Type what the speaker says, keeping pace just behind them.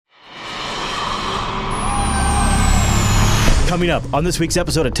Coming up on this week's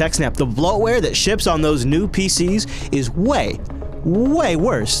episode of TechSNAP, the bloatware that ships on those new PCs is way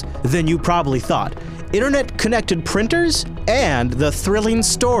worse than you probably thought. Internet-connected printers and the thrilling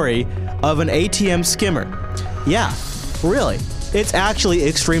story of an ATM skimmer. Yeah, really. It's actually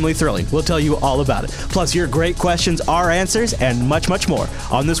extremely thrilling. We'll tell you all about it. Plus your great questions, our answers, and much, much more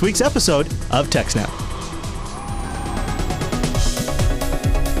on this week's episode of TechSNAP.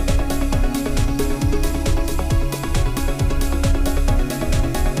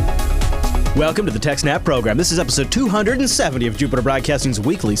 Welcome to the TechSNAP program. This is episode 270 of Jupiter Broadcasting's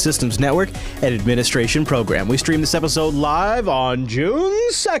weekly Systems Network and Administration program. We stream this episode live on June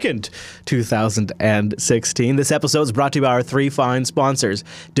 2nd, 2016. This episode is brought to you by our three fine sponsors,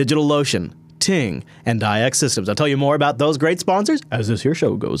 DigitalOcean, Ting, and iX Systems. I'll tell you more about those great sponsors as this here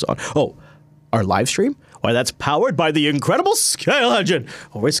show goes on. Oh, our live stream? Why, that's powered by the incredible Scale Engine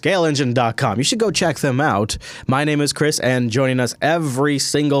over at ScaleEngine.com. You should go check them out. My name is Chris, and joining us every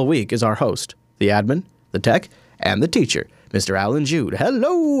single week is our host, the admin, the tech, and the teacher, Mr. Alan Jude.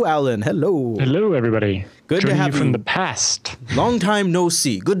 Hello, Alan. Hello. Hello, everybody. Good Joining to have you from the past. Long time no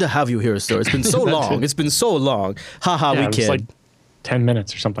see. Good to have you here, sir. It's been so long. It's been so long. Ha, we kid. Like 10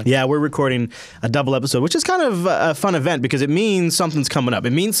 minutes or something. Yeah, we're recording a double episode, which is kind of a fun event because it means something's coming up.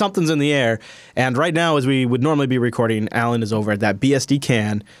 It means something's in the air. And right now, as we would normally be recording, Alan is over at that BSD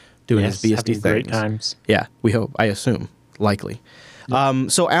can doing his BSD things. Great times. Yeah, we hope. I assume. Likely.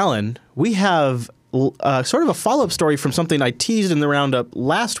 Yep. So, Alan, we have sort of a follow-up story from something I teased in the roundup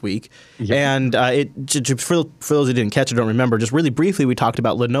last week. Yep. And for those who didn't catch it, don't remember, just really briefly, we talked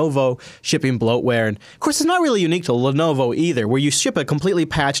about Lenovo shipping bloatware. And, of course, it's not really unique to Lenovo either, where you ship a completely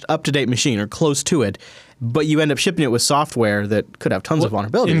patched, up-to-date machine or close to it, but you end up shipping it with software that could have tons of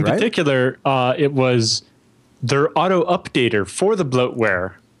vulnerabilities, in right? In particular, it was their auto-updater for the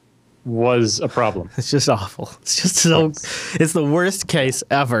bloatware was a problem. It's just awful. It's just it's the worst case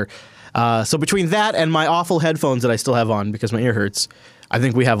ever. So between that and my awful headphones that I still have on because my ear hurts, I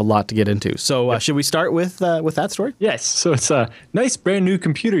think we have a lot to get into. So should we start with that story? Yes. So it's a nice brand new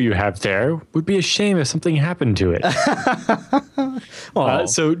computer you have there. Would be a shame if something happened to it.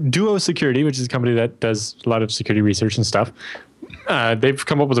 So Duo Security, which is a company that does a lot of security research and stuff, they've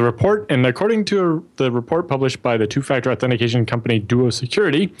come up with a report, and according to the report published by the two-factor authentication company Duo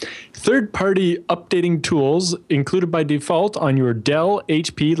Security, third-party updating tools included by default on your Dell,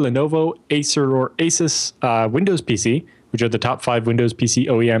 HP, Lenovo, Acer, or Asus Windows PC, which are the top 5 Windows PC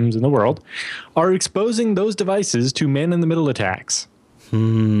OEMs in the world, are exposing those devices to man-in-the-middle attacks.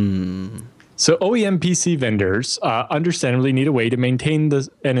 So OEM PC vendors understandably need a way to maintain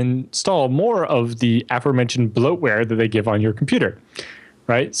and install more of the aforementioned bloatware that they give on your computer,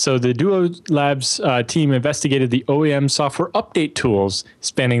 right? So the Duo Labs team investigated the OEM software update tools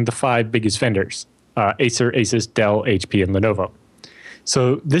spanning the 5 biggest vendors, Acer, Asus, Dell, HP, and Lenovo.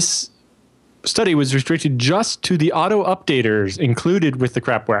 So this study was restricted just to the auto updaters included with the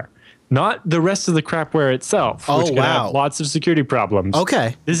crapware, not the rest of the crapware itself, which can have lots of security problems.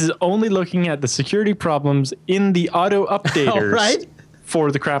 Okay. This is only looking at the security problems in the auto updaters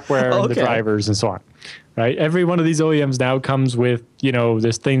for the crapware and the drivers and so on. Right? Every one of these OEMs now comes with,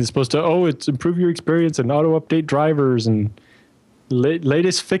 this thing that's supposed to, it's improve your experience and auto update drivers and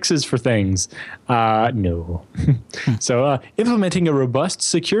latest fixes for things. No. So implementing a robust,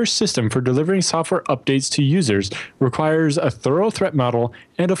 secure system for delivering software updates to users requires a thorough threat model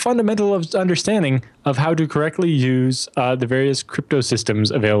and a fundamental understanding of how to correctly use the various crypto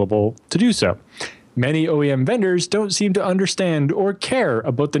systems available to do so. Many OEM vendors don't seem to understand or care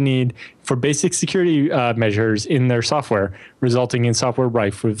about the need for basic security measures in their software, resulting in software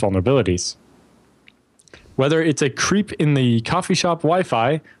rife with vulnerabilities. Whether it's a creep in the coffee shop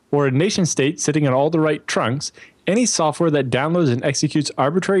Wi-Fi or a nation state sitting on all the right trunks, any software that downloads and executes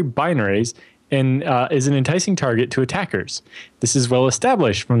arbitrary binaries and is an enticing target to attackers. This is well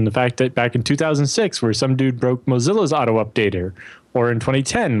established from the fact that back in 2006, where some dude broke Mozilla's auto updater, or in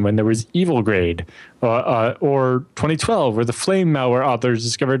 2010 when there was EvilGrade, or 2012 where the Flame malware authors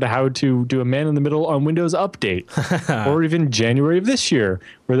discovered how to do a man-in-the-middle on Windows Update, or even January of this year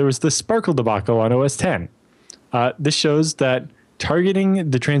where there was the Sparkle debacle on OS X. This shows that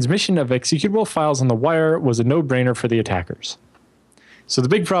targeting the transmission of executable files on the wire was a no-brainer for the attackers. So the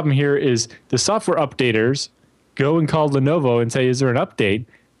big problem here is the software updaters go and call Lenovo and say, is there an update?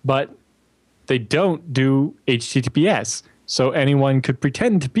 But they don't do HTTPS. So anyone could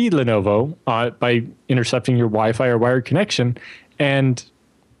pretend to be Lenovo by intercepting your Wi-Fi or wired connection and,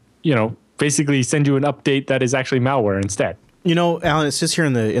 basically send you an update that is actually malware instead. Alan, it's just here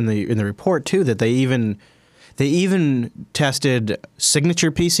in the report too that they even tested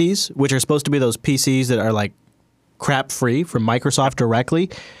signature PCs, which are supposed to be those PCs that are like crap-free from Microsoft directly,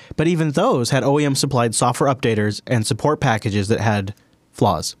 but even those had OEM-supplied software updaters and support packages that had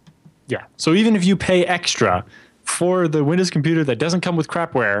flaws. Yeah. So even if you pay extra for the Windows computer that doesn't come with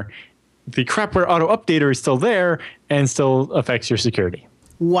crapware, the crapware auto updater is still there and still affects your security.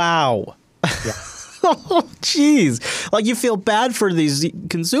 Wow. Yeah. Oh, jeez. Like, you feel bad for these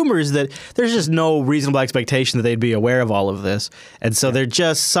consumers that there's just no reasonable expectation that they'd be aware of all of this. And so they're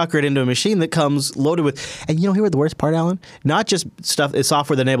just suckered into a machine that comes loaded with, and here the worst part, Alan? Not just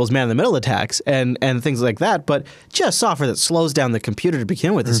software that enables man-in-the-middle attacks and things like that, but just software that slows down the computer to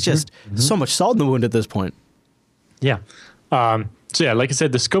begin with. It's just so much salt in the wound at this point. Yeah. So yeah, like I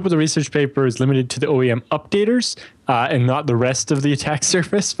said, the scope of the research paper is limited to the OEM updaters and not the rest of the attack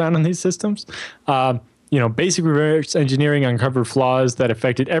surface found on these systems. Basic reverse engineering uncovered flaws that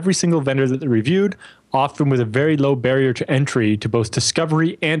affected every single vendor that they reviewed, often with a very low barrier to entry to both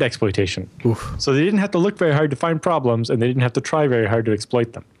discovery and exploitation. Oof. So they didn't have to look very hard to find problems, and they didn't have to try very hard to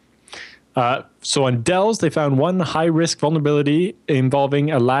exploit them. So on Dell's, they found one high-risk vulnerability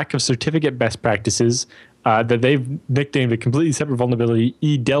involving a lack of certificate best practices that they've nicknamed a completely separate vulnerability,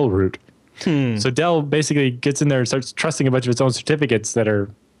 eDell root. So Dell basically gets in there and starts trusting a bunch of its own certificates that are,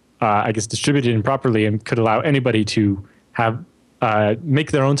 distributed improperly and could allow anybody to have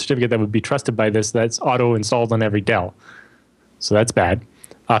make their own certificate that would be trusted by this that's auto-installed on every Dell. So that's bad.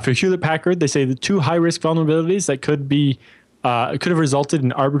 For Hewlett-Packard, they say the two high-risk vulnerabilities that could have resulted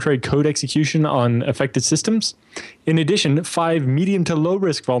in arbitrary code execution on affected systems. In addition, 5 medium to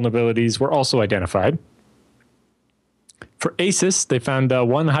low-risk vulnerabilities were also identified. For ASUS, they found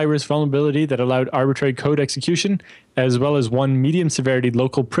one high-risk vulnerability that allowed arbitrary code execution, as well as one medium-severity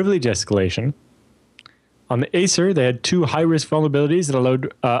local privilege escalation. On the Acer, they had 2 high-risk vulnerabilities that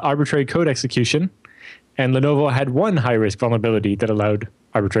allowed arbitrary code execution, and Lenovo had 1 high-risk vulnerability that allowed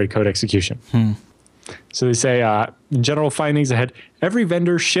arbitrary code execution. So they say, in general findings, they had every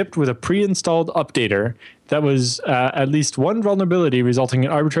vendor shipped with a pre-installed updater that was at least one vulnerability resulting in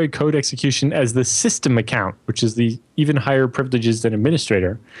arbitrary code execution as the system account, which is the even higher privileges than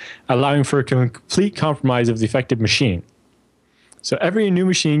administrator, allowing for a complete compromise of the affected machine. So every new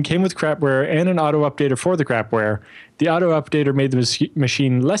machine came with crapware and an auto updater for the crapware. The auto updater made the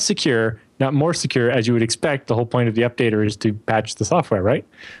machine less secure, not more secure, as you would expect. The whole point of the updater is to patch the software, right?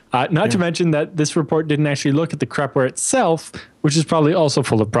 Not to mention that this report didn't actually look at the crapware itself, which is probably also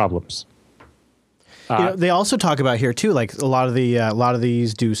full of problems. They also talk about here too, like a lot of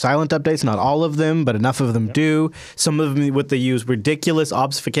these do silent updates. Not all of them, but enough of them do. Some of them they use ridiculous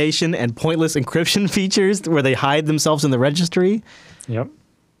obfuscation and pointless encryption features where they hide themselves in the registry. Yep,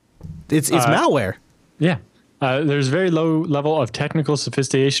 it's malware. Yeah. There's very low level of technical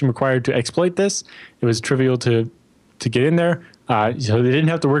sophistication required to exploit this. It was trivial to get in there, so they didn't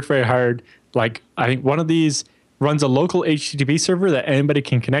have to work very hard. Like, I think one of these runs a local HTTP server that anybody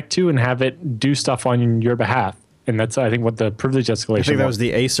can connect to and have it do stuff on your behalf. And that's, I think, what the privilege escalation I think that was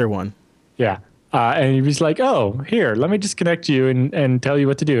the Acer one. Yeah. And you're just like, oh, here, let me just connect you and tell you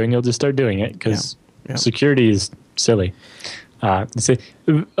what to do, and you'll just start doing it because security is silly.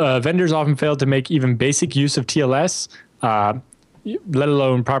 Vendors often fail to make even basic use of TLS, let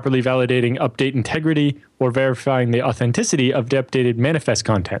alone properly validating update integrity or verifying the authenticity of the updated manifest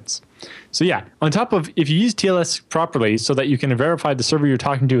contents. So yeah, on top of if you use TLS properly so that you can verify the server you're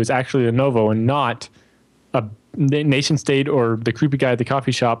talking to is actually Lenovo and not a nation state or the creepy guy at the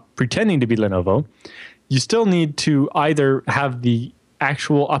coffee shop pretending to be Lenovo, you still need to either have the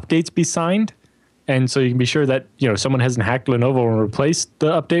actual updates be signed, and so you can be sure that someone hasn't hacked Lenovo and replaced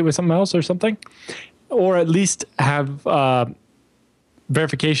the update with something else or something, or at least have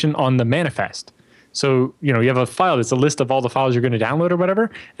verification on the manifest. So you have a file that's a list of all the files you're going to download or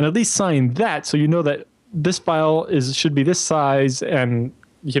whatever, and at least sign that so you know that this file should be this size and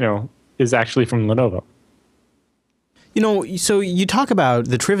is actually from Lenovo. So you talk about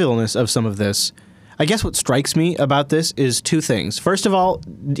the trivialness of some of this. I guess what strikes me about this is 2 things. First of all,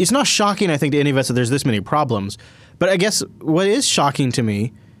 it's not shocking, I think, to any of us that there's this many problems. But I guess what is shocking to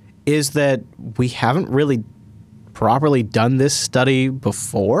me is that we haven't really properly done this study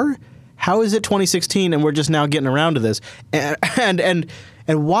before. How is it 2016 and we're just now getting around to this? And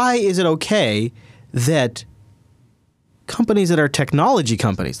why is it okay that companies that are technology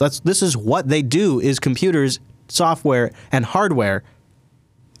companies, this is what they do, is computers, software, and hardware,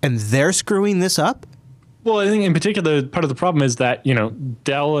 and they're screwing this up? Well, I think in particular, part of the problem is that,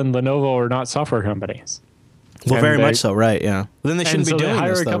 Dell and Lenovo are not software companies. Well, and very much so, right, yeah. Well, then they shouldn't be doing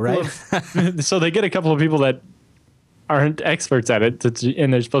this, though, right? So they get a couple of people that aren't experts at it,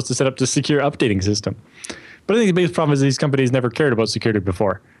 and they're supposed to set up the secure updating system. But I think the biggest problem is these companies never cared about security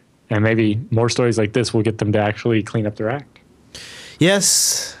before. And maybe more stories like this will get them to actually clean up their act.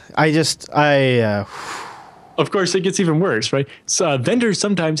 Yes, Of course, it gets even worse, right? So, vendors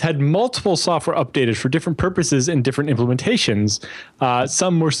sometimes had multiple software updated for different purposes and different implementations,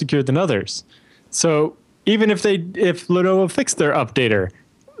 some more secure than others. So even if Lenovo fixed their updater,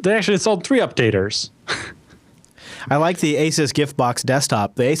 they actually installed 3 updaters. I like the Asus Giftbox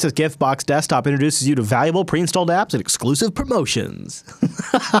Desktop. The Asus Giftbox Desktop introduces you to valuable pre-installed apps and exclusive promotions.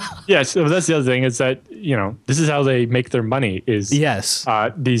 Yes, so that's the other thing is that, this is how they make their money is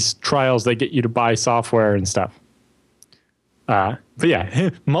these trials they get you to buy software and stuff. But yeah,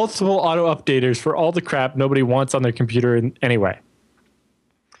 multiple auto updaters for all the crap nobody wants on their computer anyway.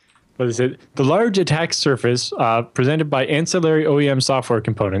 What is it? The large attack surface presented by ancillary OEM software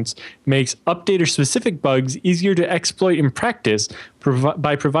components makes updater-specific bugs easier to exploit in practice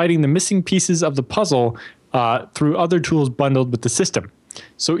by providing the missing pieces of the puzzle through other tools bundled with the system.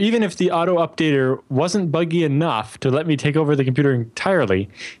 So even if the auto updater wasn't buggy enough to let me take over the computer entirely,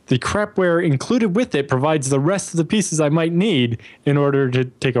 the crapware included with it provides the rest of the pieces I might need in order to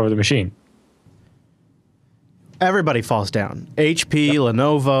take over the machine. Everybody falls down. HP,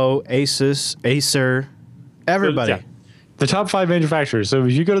 Lenovo, Asus, Acer, everybody. Yeah. The top 5 manufacturers. So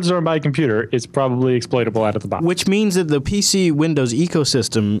if you go to the store and buy a computer, it's probably exploitable out of the box. Which means that the PC Windows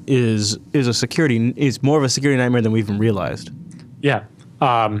ecosystem is more of a security nightmare than we even realized. Yeah.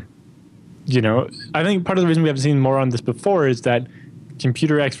 I think part of the reason we haven't seen more on this before is that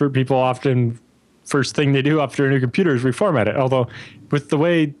computer expert people often, first thing they do after a new computer is reformat it. Although with the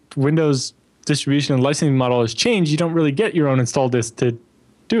way Windows distribution and licensing model has changed, you don't really get your own install disk to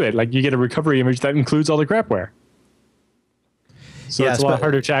do it. Like you get a recovery image that includes all the crapware. So it's a lot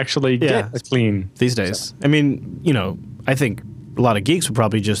harder to actually get a clean these days. So. I mean, I think a lot of geeks would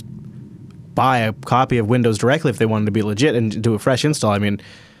probably just buy a copy of Windows directly if they wanted to be legit and do a fresh install. I mean,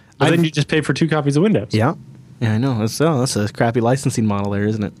 then you just pay for 2 copies of Windows. Yeah, I know. That's a crappy licensing model there,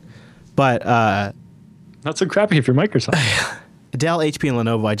 isn't it? But not so crappy if you're Microsoft. Dell, HP, and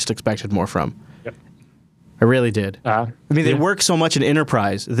Lenovo, I just expected more from. Yep. I really did. They work so much in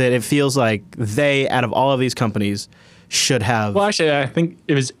enterprise that it feels like they, out of all of these companies, should have... Well, actually, I think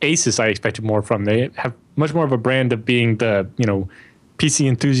it was Asus I expected more from. They have much more of a brand of being the, PC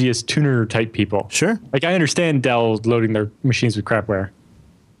enthusiast tuner type people. Sure. Like, I understand Dell loading their machines with crapware.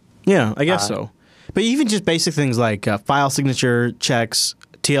 Yeah, I guess so. But even just basic things like file signature checks,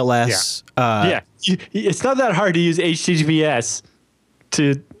 TLS... It's not that hard to use HTTPS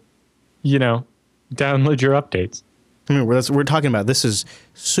to, download your updates. I mean, we're talking about this is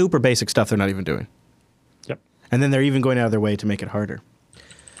super basic stuff they're not even doing. Yep. And then they're even going out of their way to make it harder.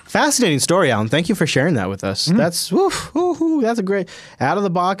 Fascinating story, Alan. Thank you for sharing that with us. Mm-hmm. That's a great out of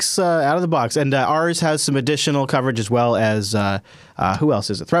the box. And ours has some additional coverage as well as who else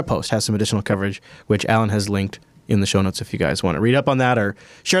is it? ThreatPost has some additional coverage, which Alan has linked in the show notes if you guys want to read up on that or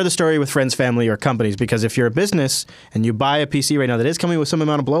share the story with friends, family, or companies. Because if you're a business and you buy a PC right now that is coming with some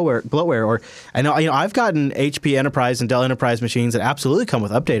amount of bloatware, or I know I've gotten HP Enterprise and Dell Enterprise machines that absolutely come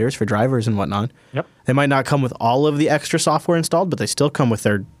with updaters for drivers and whatnot. Yep. They might not come with all of the extra software installed, but they still come with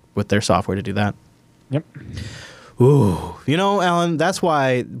their software to do that. Yep. Ooh, Alan, that's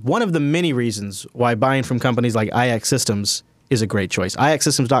why one of the many reasons why buying from companies like IX Systems is a great choice.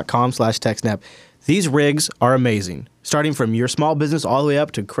 ixsystems.com/TechSNAP. These rigs are amazing, starting from your small business all the way up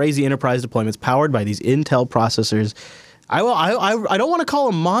to crazy enterprise deployments powered by these Intel processors. I don't want to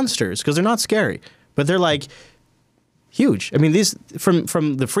call them monsters because they're not scary, but they're like huge. I mean, these from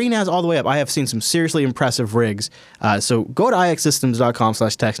the FreeNAS all the way up, I have seen some seriously impressive rigs. So go to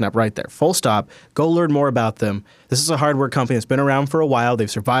ixsystems.com/TechSNAP right there. Full stop. Go learn more about them. This is a hardware company that's been around for a while.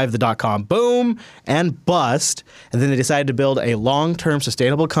 They've survived the dot-com boom and bust, and then they decided to build a long-term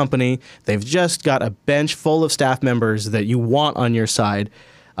sustainable company. They've just got a bench full of staff members that you want on your side.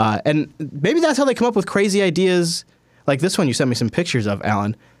 And maybe that's how they come up with crazy ideas like this one you sent me some pictures of,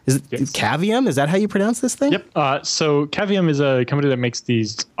 Alan. Is it Cavium? Is that how you pronounce this thing? Yep. So Cavium is a company that makes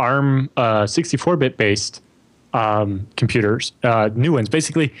these ARM 64-bit based computers, new ones.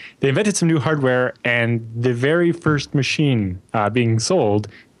 Basically, they invented some new hardware, and the very first machine being sold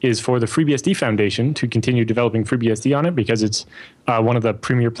is for the FreeBSD Foundation to continue developing FreeBSD on it because it's one of the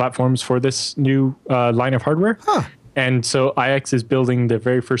premier platforms for this new line of hardware. Huh. And so IX is building the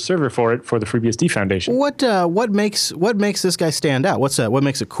very first server for it for the FreeBSD Foundation. What makes this guy stand out? What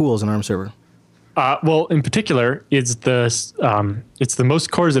makes it cool as an ARM server? Well, in particular, it's the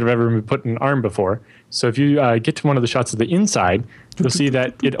most cores that have ever been put in ARM before. So if you get to one of the shots of the inside, you'll see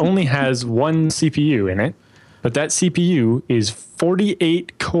that it only has one CPU in it, but that CPU is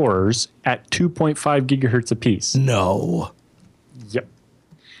 48 cores at 2.5 gigahertz apiece. No. Yep.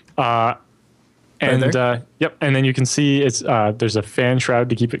 And and then you can see it's there's a fan shroud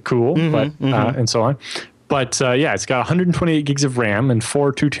to keep it cool, and so on. But it's got 128 gigs of RAM and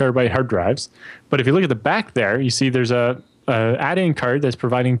 4 2 TB hard drives. But if you look at the back there, you see there's a add-in card that's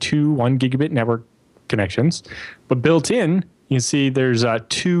providing 2 1 gigabit network connections. But built in, you can see there's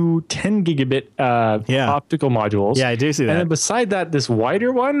 2 10 gigabit optical modules. Yeah, I do see that. And then beside that, this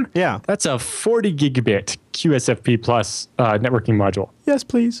wider one, that's a 40 gigabit QSFP plus networking module. Yes,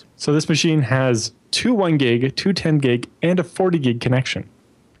 please. So this machine has 2 1 gig, 2 10 gig, and a 40 gig connection.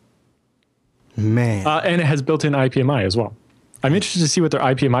 Man. And it has built-in IPMI as well. I'm interested to see what their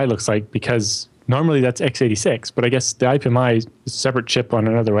IPMI looks like because normally that's x86, but I guess the IPMI is a separate chip on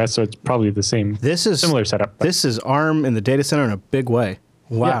another OS, so it's probably the same. Similar setup. This is ARM in the data center in a big way.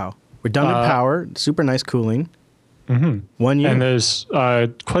 Wow. Yeah. Redundant power, super nice cooling. 1 year. And there's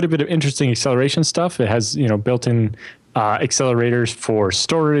quite a bit of interesting acceleration stuff. It has built-in accelerators for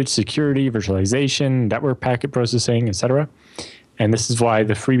storage, security, virtualization, network packet processing, etc. And this is why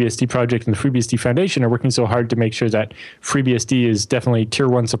the FreeBSD project and the FreeBSD Foundation are working so hard to make sure that FreeBSD is definitely tier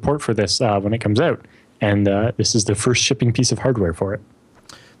 1 support for this when it comes out. And this is the first shipping piece of hardware for it.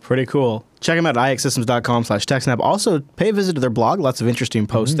 Pretty cool. Check them out at ixsystems.com/TechSNAP. Also, pay a visit to their blog. Lots of interesting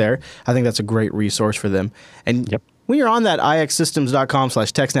posts there. I think that's a great resource for them. And when you're on that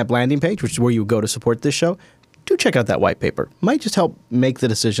ixsystems.com/TechSNAP landing page, which is where you go to support this show, do check out that white paper. Might just help make the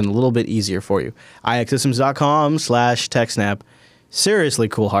decision a little bit easier for you. ixsystems.com/TechSNAP. Seriously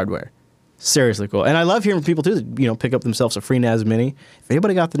cool hardware. Seriously cool. And I love hearing from people, too, that pick up themselves a FreeNAS Mini. If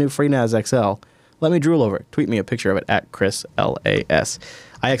anybody got the new FreeNAS XL, let me drool over it. Tweet me a picture of it at ChrisLAS.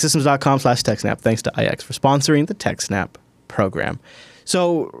 ixsystems.com/TechSNAP. Thanks to IX for sponsoring the TechSNAP program.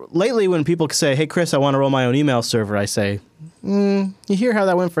 So lately when people say, hey, Chris, I want to roll my own email server, I say, you hear how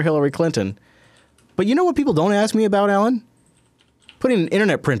that went for Hillary Clinton. But you know what people don't ask me about, Alan? Putting an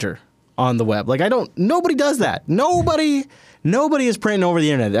internet printer on the web. Nobody does that. Nobody is printing over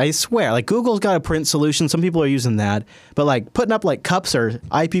the internet. I swear. Google's got a print solution. Some people are using that. But putting up cups or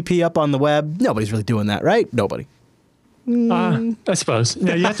IPP up on the web, nobody's really doing that, right? Nobody. I suppose.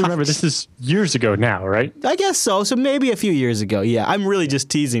 Now, you have to remember, this is years ago now, right? I guess so. So maybe a few years ago. Yeah, I'm really just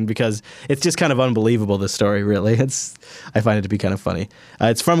teasing because it's just kind of unbelievable, this story, really. I find it to be kind of funny.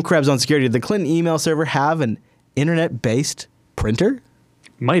 It's from Krebs on Security. Did the Clinton email server have an internet-based printer?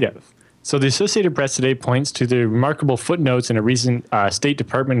 Might have. So the Associated Press today points to the remarkable footnotes in a recent State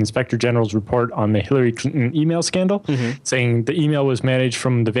Department Inspector General's report on the Hillary Clinton email scandal, saying the email was managed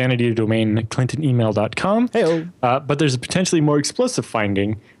from the vanity domain clintonemail.com. But there's a potentially more explosive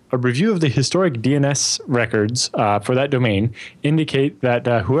finding. A review of the historic DNS records for that domain indicate that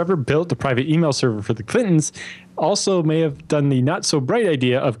whoever built the private email server for the Clintons also may have done the not-so-bright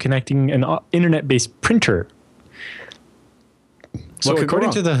idea of connecting an internet-based printer. So according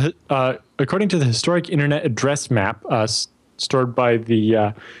to the historic internet address map stored by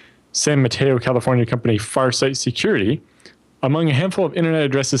the San Mateo, California company Farsight Security, among a handful of internet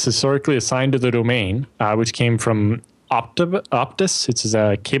addresses historically assigned to the domain, which came from Optus, it's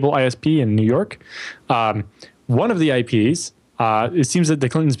a cable ISP in New York, one of the IPs, it seems that the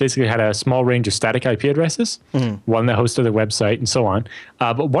Clintons basically had a small range of static IP addresses, one that hosted their website and so on,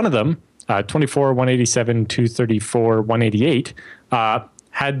 but one of them, 24, 187, 234, 188,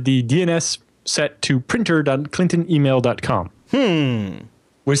 had the DNS set to printer.clintonemail.com,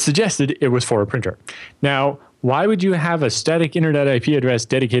 which suggested it was for a printer. Now, why would you have a static internet IP address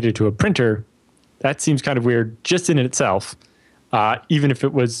dedicated to a printer? That seems kind of weird just in itself, even if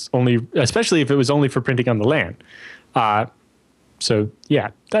it was especially if it was only for printing on the LAN. So, yeah,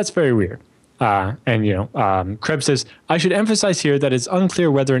 that's very weird. Krebs says, I should emphasize here that it's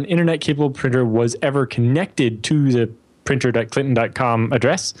unclear whether an internet-capable printer was ever connected to the printer.clinton.com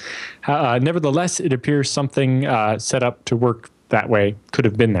address. Nevertheless, it appears something set up to work that way could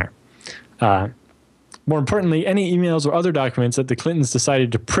have been there. More importantly, any emails or other documents that the Clintons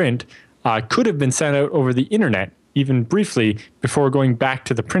decided to print could have been sent out over the internet, even briefly, before going back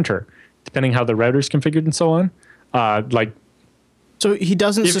to the printer, depending how the router's configured and so on. So he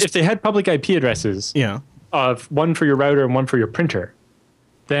doesn't... If they had public IP addresses, of one for your router and one for your printer,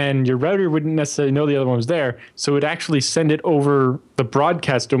 then your router wouldn't necessarily know the other one was there, so it would actually send it over the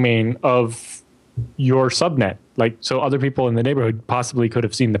broadcast domain of your subnet. So other people in the neighborhood possibly could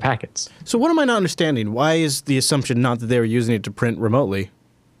have seen the packets. So what am I not understanding? Why is the assumption not that they were using it to print remotely?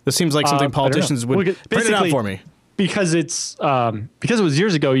 This seems like something politicians would print it out for me. Because it was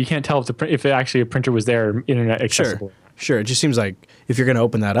years ago, you can't tell if actually a printer was there, internet accessible. Sure. It just seems like if you're going to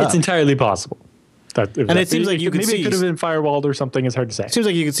open that up, it's entirely possible. It seems like you could see. Maybe it could have been firewalled or something. It's hard to say. It seems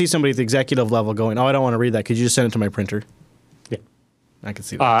like you could see somebody at the executive level going, "Oh, I don't want to read that. Could you just send it to my printer?" Yeah. I can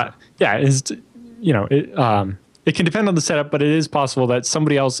see that. Yeah, it can depend on the setup, but it is possible that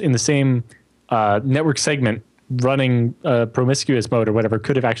somebody else in the same network segment running promiscuous mode or whatever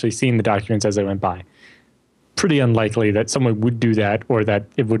could have actually seen the documents as they went by. Pretty unlikely that someone would do that or that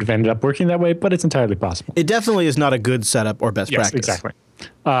it would have ended up working that way, but it's entirely possible. It definitely is not a good setup or best practice. Exactly.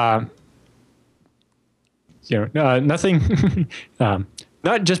 Nothing.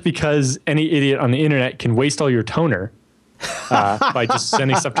 Not just because any idiot on the internet can waste all your toner by just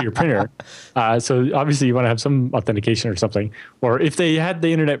sending stuff to your printer. So obviously you want to have some authentication or something. Or if they had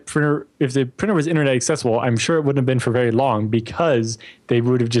the internet printer, if the printer was internet accessible, I'm sure it wouldn't have been for very long because they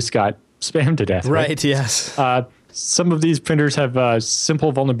would have just got spammed to death. Right, yes. Some of these printers have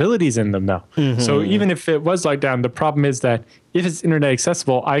simple vulnerabilities in them, though. Mm-hmm. So even if it was locked down, the problem is that if it's internet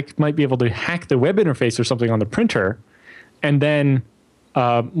accessible, I might be able to hack the web interface or something on the printer. And then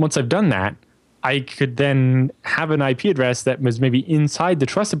once I've done that, I could then have an IP address that was maybe inside the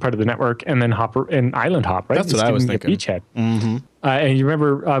trusted part of the network and then island hop, right? That's what I was thinking. A beachhead. Mm-hmm. And you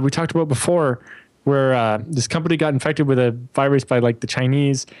remember we talked about before where this company got infected with a virus by like the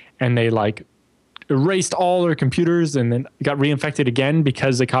Chinese, and they like erased all their computers and then got reinfected again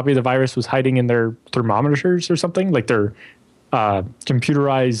because a copy of the virus was hiding in their thermometers or something, like their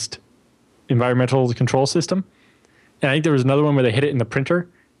computerized environmental control system. And I think there was another one where they hit it in the printer.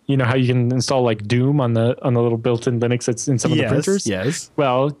 You know how you can install like Doom on the little built-in Linux that's in some of the printers? Yes.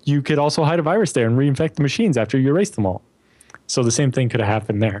 Well, you could also hide a virus there and reinfect the machines after you erase them all. So the same thing could have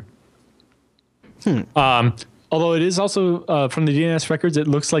happened there. Although it is also from the DNS records, it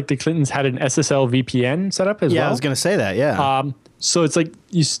looks like the Clintons had an SSL VPN set up as well. Yeah, I was going to say that. Yeah. So it's like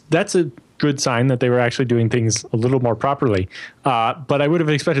that's a good sign that they were actually doing things a little more properly. But I would have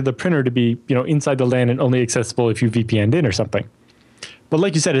expected the printer to be, inside the LAN and only accessible if you VPN'd in or something. But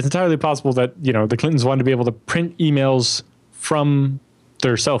like you said, it's entirely possible that the Clintons wanted to be able to print emails from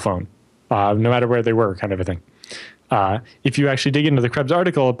their cell phone, no matter where they were, kind of a thing. If you actually dig into the Krebs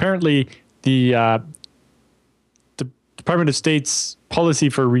article, apparently the Department of State's policy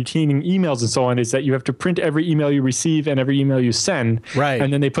for retaining emails and so on is that you have to print every email you receive and every email you send, right?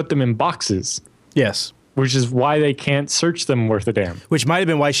 And then they put them in boxes. Yes. Which is why they can't search them worth a damn. Which might have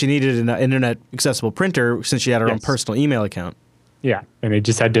been why she needed an internet accessible printer since she had her own personal email account. Yeah, and they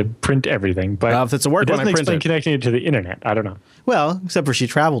just had to print everything. But if it's a work, it doesn't explain connecting it to the internet. I don't know. Well, except for she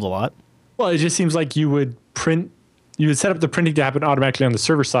traveled a lot. Well, it just seems like you would set up the printing to happen automatically on the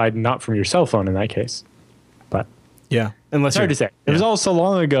server side, not from your cell phone in that case. But yeah, unless it's hard to say. It was all so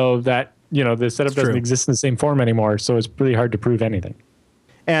long ago that the setup doesn't exist in the same form anymore, so it's really hard to prove anything.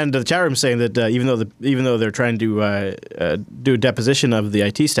 And the chat room saying that even though they're trying to do a deposition of the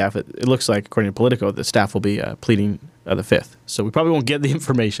IT staff, it looks like, according to Politico, the staff will be pleading the 5th. So we probably won't get the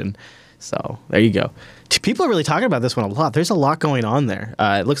information. So there you go. People are really talking about this one a lot. There's a lot going on there.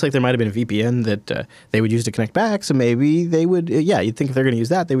 It looks like there might have been a VPN that they would use to connect back. So maybe they would, you'd think if they're going to use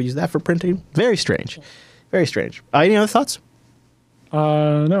that, they would use that for printing. Very strange. Very strange. Any other thoughts?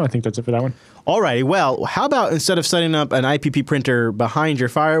 No, I think that's it for that one. Alrighty, well, how about instead of setting up an IPP printer behind your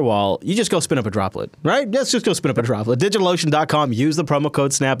firewall, you just go spin up a droplet, right? Let's just go spin up a droplet. DigitalOcean.com, use the promo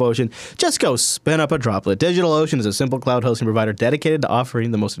code SNAPOcean. Just go spin up a droplet. DigitalOcean is a simple cloud hosting provider dedicated to offering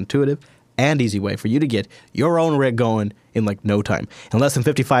the most intuitive and easy way for you to get your own rig going in like no time. In less than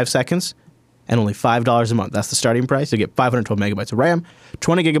 55 seconds and only $5 a month. That's the starting price. You get 512 megabytes of RAM,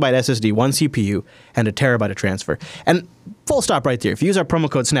 20 gigabyte SSD, 1 CPU, and a terabyte of transfer. And full stop right there. If you use our promo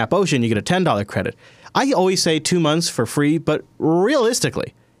code SNAPOcean, you get a $10 credit. I always say 2 months for free, but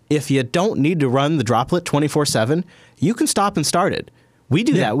realistically, if you don't need to run the droplet 24/7, you can stop and start it. We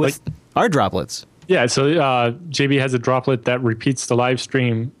do that with our droplets. Yeah, so JB has a droplet that repeats the live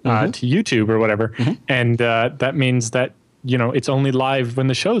stream to YouTube or whatever, and that means that it's only live when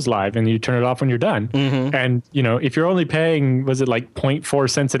the show's live, and you turn it off when you're done. And if you're only paying, was it like 0.4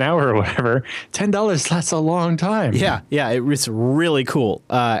 cents an hour or whatever, $10, that's a long time. Yeah, it's really cool,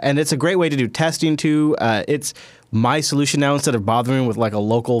 and it's a great way to do testing too. It's my solution now, instead of bothering with like a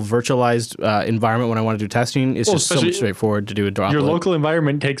local virtualized environment when I want to do testing. It's just so much straightforward to do a droplet. Your local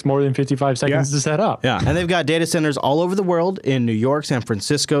environment takes more than 55 seconds to set up. Yeah, and they've got data centers all over the world, in New York, San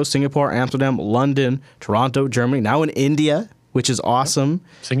Francisco, Singapore, Amsterdam, London, Toronto, Germany, now in India, which is awesome.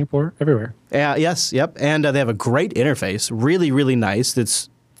 Singapore, everywhere. Yes, yep. And they have a great interface, really, really nice. That's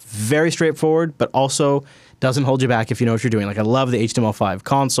very straightforward, but also doesn't hold you back if you know what you're doing. Like, I love the HTML5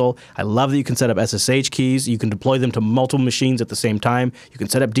 console. I love that you can set up SSH keys. You can deploy them to multiple machines at the same time. You can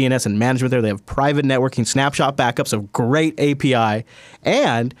set up DNS and management there. They have private networking, snapshot backups, a great API.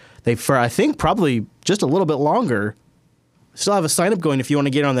 And they, for I think probably just a little bit longer, still have a sign-up going if you want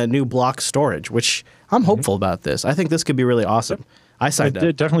to get on that new block storage, which I'm hopeful about this. I think this could be really awesome. I signed up.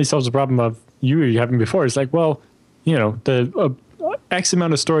 It definitely solves the problem of you having before. It's like, well, the X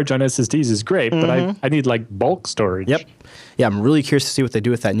amount of storage on SSDs is great, but I need like bulk storage. Yep. Yeah, I'm really curious to see what they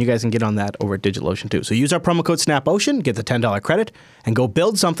do with that, and you guys can get on that over at DigitalOcean too. So use our promo code SNAPOcean, get the $10 credit, and go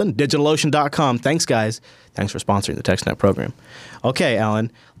build something. DigitalOcean.com. Thanks, guys. Thanks for sponsoring the TechSNAP program. Okay,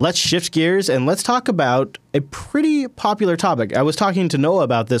 Alan, let's shift gears and let's talk about a pretty popular topic. I was talking to Noah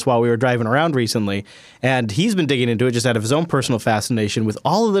about this while we were driving around recently, and he's been digging into it just out of his own personal fascination with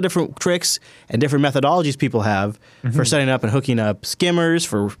all of the different tricks and different methodologies people have for setting up and hooking up skimmers,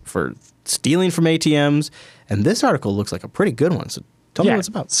 for stealing from ATMs. And this article looks like a pretty good one. So tell me what it's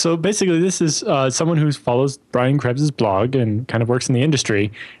about. So basically, this is someone who follows Brian Krebs' blog and kind of works in the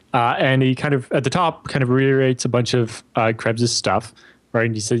industry. And he kind of, at the top, kind of reiterates a bunch of Krebs' stuff, right?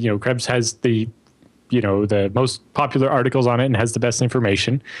 And he said, Krebs has the most popular articles on it and has the best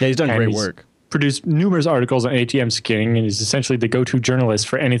information. Yeah, he's done great work. Produced numerous articles on ATM skimming and is essentially the go-to journalist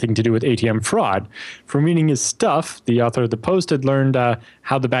for anything to do with ATM fraud. From reading his stuff, the author of the post had learned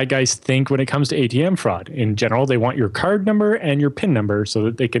how the bad guys think when it comes to ATM fraud. In general, they want your card number and your PIN number so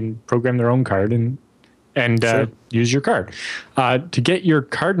that they can program their own card and use your card. To get your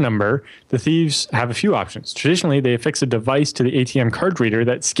card number, the thieves have a few options. Traditionally, they affix a device to the ATM card reader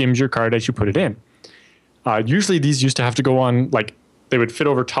that skims your card as you put it in. Usually, these used to have to go on, like, they would fit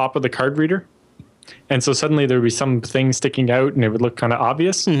over top of the card reader. And so suddenly there would be something sticking out and it would look kind of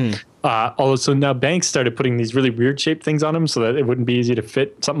obvious. Also, now banks started putting these really weird shaped things on them so that it wouldn't be easy to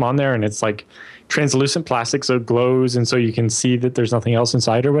fit something on there. And it's like translucent plastic, so it glows. And so you can see that there's nothing else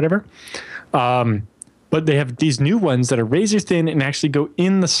inside or whatever. But they have these new ones that are razor thin and actually go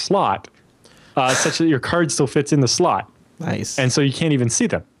in the slot such that your card still fits in the slot. Nice. And so you can't even see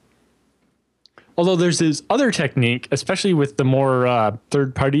them. Although there's this other technique, especially with the more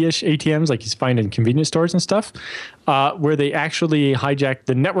third-party-ish ATMs, like you find in convenience stores and stuff, where they actually hijack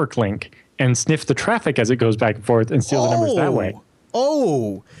the network link and sniff the traffic as it goes back and forth and steal the numbers that way.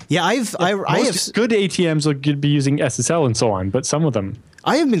 Oh, yeah. I have good ATMs will be using SSL and so on, but some of them.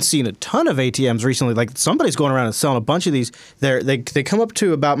 I have been seeing a ton of ATMs recently. Like somebody's going around and selling a bunch of these. They come up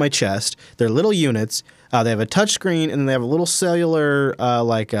to about my chest. They're little units. They have a touch screen and they have a little cellular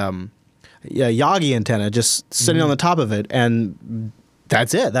Yagi antenna just sitting on the top of it, and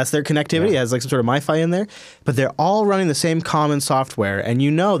that's it. That's their connectivity. It has like some sort of MiFi in there, but they're all running the same common software. And you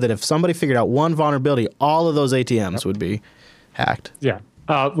know that if somebody figured out one vulnerability, all of those ATMs would be hacked. Yeah.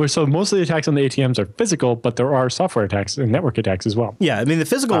 So most of the attacks on the ATMs are physical, but there are software attacks and network attacks as well. Yeah, I mean the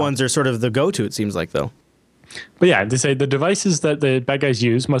physical ones are sort of the go-to. It seems like though. But yeah, they say the devices that the bad guys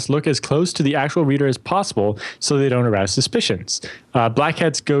use must look as close to the actual reader as possible so they don't arouse suspicions. Black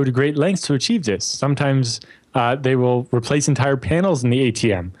hats go to great lengths to achieve this. Sometimes they will replace entire panels in the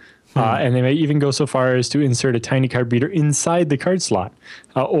ATM. And they may even go so far as to insert a tiny card reader inside the card slot.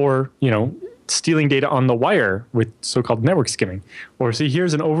 Or, stealing data on the wire with so-called network skimming. Or see,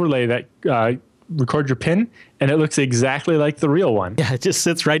 here's an overlay that records your PIN, and it looks exactly like the real one. Yeah, it just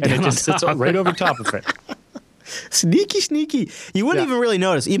sits right down and it just sits right over top of it. Sneaky. You wouldn't even really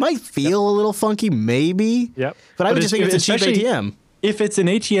notice. You might feel a little funky, mayy. Yep. But I would just think it's a cheap ATM. If it's an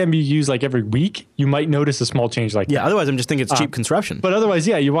ATM you use like every week, you might notice a small change like that. Yeah, otherwise I'm just thinking it's cheap construction. But otherwise,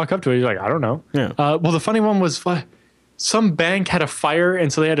 yeah, you walk up to it, you're like, I don't know. Yeah. Well, the funny one was some bank had a fire,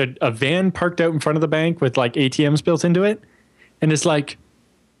 and so they had a van parked out in front of the bank with like ATMs built into it. And it's like,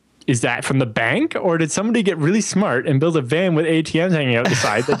 is that from the bank, or did somebody get really smart and build a van with ATMs hanging out the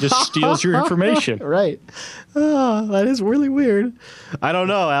side that just steals your information? Right. Oh, that is really weird. I don't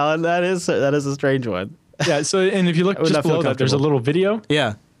know, Alan. That is a strange one. Yeah. So, and if you look just below that, there's a little video.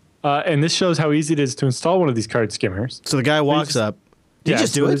 Yeah. And this shows how easy it is to install one of these card skimmers. So the guy walks up. Did you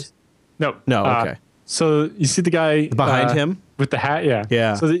just do it? No. No. Okay. So you see the guy behind him with the hat. Yeah.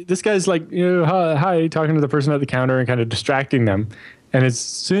 Yeah. So this guy's like, hi, talking to the person at the counter and kind of distracting them. And as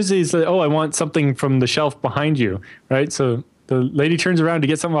soon as he's like, I want something from the shelf behind you, right? So the lady turns around to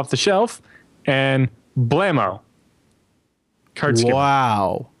get something off the shelf, and blammo. Card skimmer.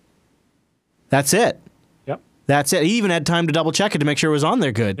 Wow. That's it. Yep. That's it. He even had time to double check it to make sure it was on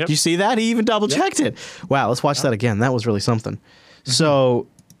there good. Yep. Did you see that? He even double checked it. Wow, let's watch that again. That was really something. So,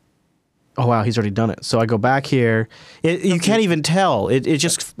 oh wow, he's already done it. So I go back here. You can't even tell. It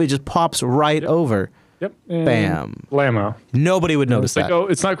just pops right over. Yep. Bam. Blammo. Nobody would notice that. Like,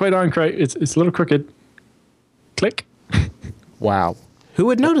 it's not quite on. It's a little crooked. Click. Wow. Who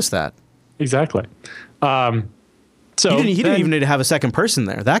would notice that? Exactly. So he didn't even need to have a second person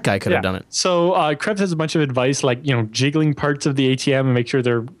there. That guy could have done it. So Krebs has a bunch of advice, like jiggling parts of the ATM and make sure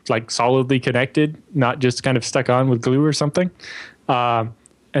they're like solidly connected, not just kind of stuck on with glue or something, and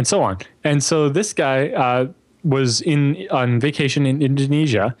so on. And so this guy was on vacation in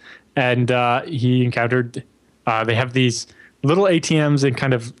Indonesia, and he encountered they have these little ATMs in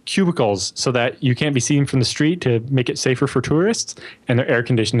kind of cubicles so that you can't be seen from the street to make it safer for tourists, and they're air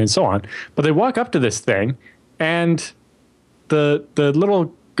conditioned and so on. But they walk up to this thing, and the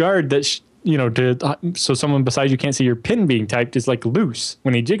little guard that so someone beside you can't see your PIN being typed is like loose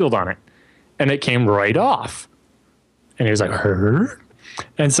when he jiggled on it, and it came right off. And he was like, "Her?"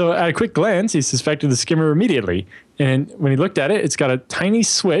 And so at a quick glance, he suspected the skimmer immediately. And when he looked at it, it's got a tiny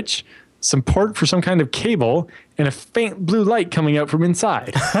switch, some port for some kind of cable, and a faint blue light coming out from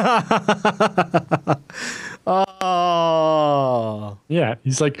inside. Oh. Yeah.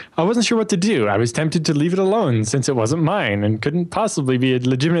 He's like, I wasn't sure what to do. I was tempted to leave it alone since it wasn't mine and couldn't possibly be a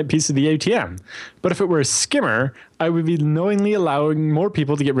legitimate piece of the ATM. But if it were a skimmer, I would be knowingly allowing more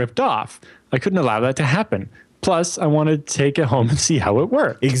people to get ripped off. I couldn't allow that to happen. Plus, I wanted to take it home and see how it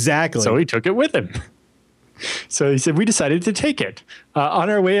worked. Exactly. So he took it with him. So he said, we decided to take it. On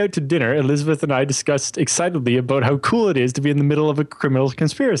our way out to dinner, Elizabeth and I discussed excitedly about how cool it is to be in the middle of a criminal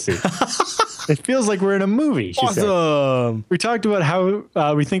conspiracy. It feels like we're in a movie, she said. We talked about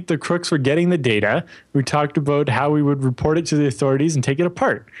how we think the crooks were getting the data. We talked about how we would report it to the authorities and take it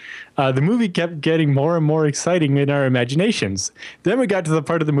apart. The movie kept getting more and more exciting in our imaginations. Then we got to the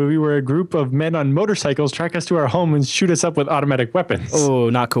part of the movie where a group of men on motorcycles track us to our home and shoot us up with automatic weapons.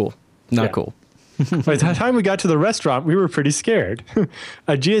 Oh, not cool. Not cool. By the time we got to the restaurant, we were pretty scared.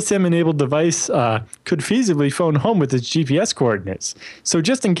 A GSM-enabled device could feasibly phone home with its GPS coordinates. So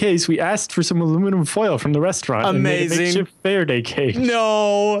just in case, we asked for some aluminum foil from the restaurant. Amazing. And made a makeshift Faraday cage.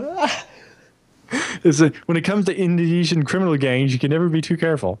 No. When it comes to Indonesian criminal gangs, you can never be too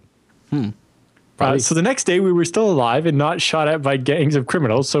careful. So the next day, we were still alive and not shot at by gangs of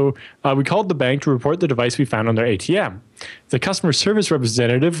criminals. So we called the bank to report the device we found on their ATM. The customer service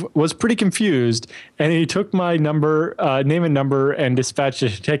representative was pretty confused, and he took my number, name and number, and dispatched a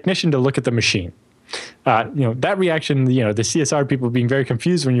technician to look at the machine. That reaction, the CSR people being very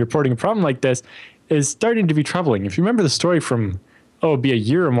confused when you're reporting a problem like this is starting to be troubling. If you remember the story from, it'd be a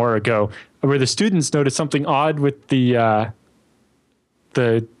year or more ago, where the students noticed something odd with the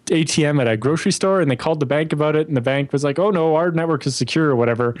ATM at a grocery store, and they called the bank about it, and the bank was like, oh no, our network is secure or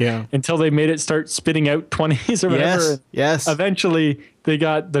whatever. Yeah. Until they made it start spitting out 20s or whatever. Yes. Eventually they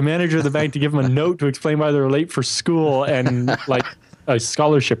got the manager of the bank to give them a note to explain why they were late for school and like a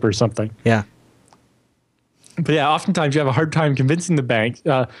scholarship or something. Yeah. But yeah, oftentimes you have a hard time convincing the bank.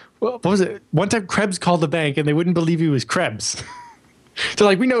 What was it? One time Krebs called the bank and they wouldn't believe he was Krebs. They're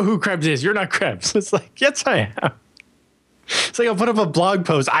like, we know who Krebs is. You're not Krebs. It's like, yes, I am. It's like, I'll put up a blog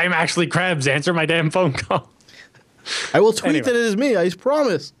post. I'm actually Krebs. Answer my damn phone call. I will tweet that it is me. I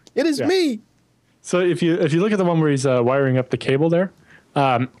promise. It is me. So if you look at the one where he's wiring up the cable there,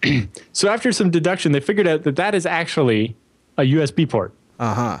 so after some deduction, they figured out that is actually a USB port.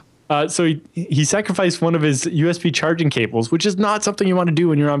 So he sacrificed one of his USB charging cables, which is not something you want to do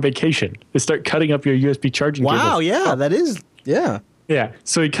when you're on vacation, is start cutting up your USB charging cables. Wow, yeah, that is, yeah. Yeah,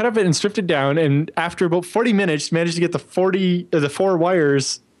 so he cut up it and stripped it down, and after about 40 minutes, managed to get the 4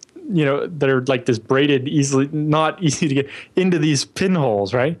 wires, that are like this braided, not easy to get into these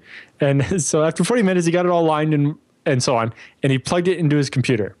pinholes, right? And so after 40 minutes, he got it all lined and so on, and he plugged it into his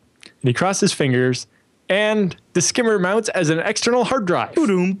computer. And he crossed his fingers, and the skimmer mounts as an external hard drive.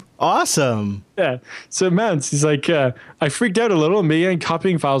 Awesome. Yeah, so it mounts. He's like, I freaked out a little and began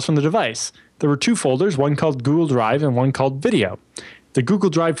copying files from the device. There were 2 folders, one called Google Drive and one called Video. The Google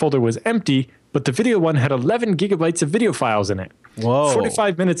Drive folder was empty, but the video one had 11 gigabytes of video files in it. Whoa.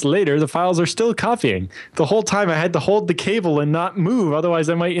 45 minutes later, the files are still copying. The whole time I had to hold the cable and not move, otherwise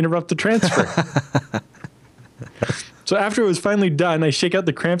I might interrupt the transfer. So after it was finally done, I shake out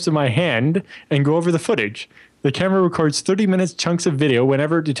the cramps in my hand and go over the footage. The camera records 30 minutes chunks of video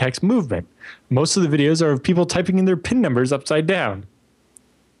whenever it detects movement. Most of the videos are of people typing in their PIN numbers upside down.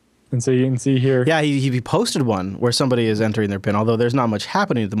 And so you can see here. Yeah, he posted one where somebody is entering their PIN, although there's not much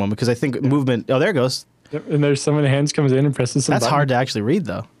happening at the moment because I think movement. Oh, there it goes. Yep, and there's someone hands comes in and presses some That's button. hard to actually read,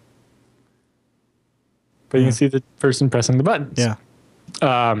 though. But you can see the person pressing the buttons. Yeah.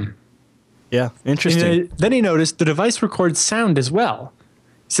 Yeah, interesting. Then he noticed the device records sound as well.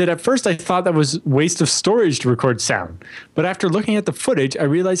 He said, at first I thought that was waste of storage to record sound, but after looking at the footage, I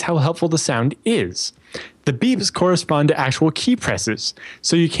realized how helpful the sound is. The beeps correspond to actual key presses,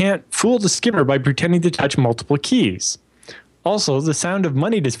 so you can't fool the skimmer by pretending to touch multiple keys. Also, the sound of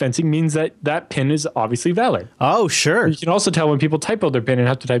money dispensing means that PIN is obviously valid. Oh, sure. You can also tell when people type out their PIN and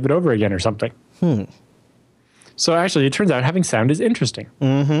have to type it over again or something. So actually, it turns out having sound is interesting.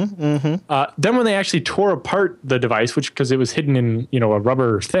 Then when they actually tore apart the device, which because it was hidden in a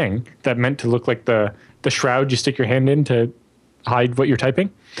rubber thing that meant to look like the shroud you stick your hand in to hide what you're typing.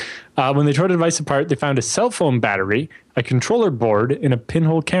 When they tore the device apart, they found a cell phone battery, a controller board, and a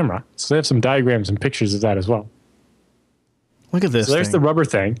pinhole camera. So they have some diagrams and pictures of that as well. Look at this. So there's the rubber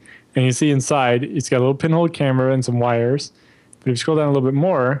thing, and you see inside it's got a little pinhole camera and some wires. But if you scroll down a little bit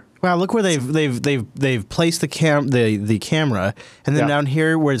more, wow, look where they've placed the camera, and then down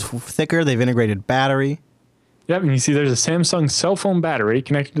here where it's thicker, they've integrated battery. Yep, and you see there's a Samsung cell phone battery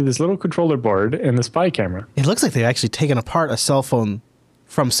connected to this little controller board and the spy camera. It looks like they've actually taken apart a cell phone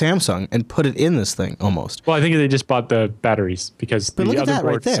from Samsung and put it in this thing almost. Well, I think they just bought the batteries because but the look at other that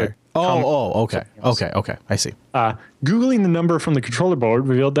right there. Okay. I see. Googling the number from the controller board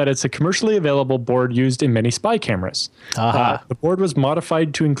revealed that it's a commercially available board used in many spy cameras. The board was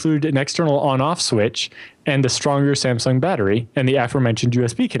modified to include an external on-off switch and a stronger Samsung battery and the aforementioned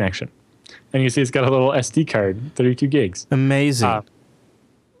USB connection. And you see it's got a little SD card, 32 gigs. Amazing.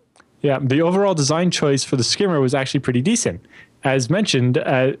 Yeah, the overall design choice for the skimmer was actually pretty decent. As mentioned,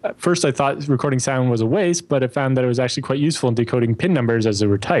 at first I thought recording sound was a waste, but I found that it was actually quite useful in decoding PIN numbers as they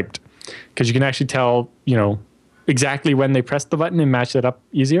were typed, because you can actually tell, exactly when they pressed the button and match that up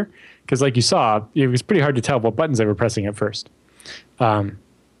easier. Because like you saw, it was pretty hard to tell what buttons they were pressing at first. Yeah,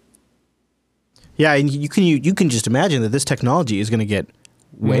 and you can just imagine that this technology is going to get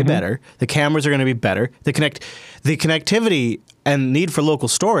way better. The cameras are going to be better. The connectivity and need for local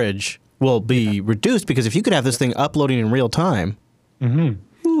storage will be reduced, because if you could have this thing uploading in real time. Well,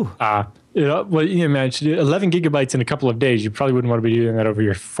 you imagine 11 gigabytes in a couple of days. You probably wouldn't want to be doing that over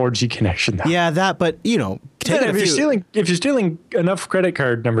your 4G connection, though. Yeah, that. But if you're stealing enough credit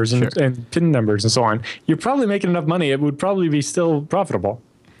card numbers and PIN numbers and so on, you're probably making enough money. It would probably be still profitable.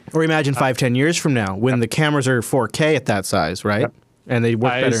 Or imagine 5-10 years from now when the cameras are 4K at that size, right? Yep. And they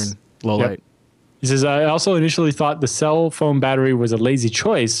work better in low light. He says, I also initially thought the cell phone battery was a lazy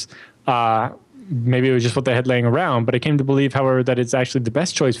choice. Maybe it was just what they had laying around, but I came to believe, however, that it's actually the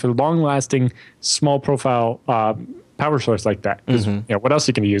best choice for long-lasting, small-profile power source like that. Because what else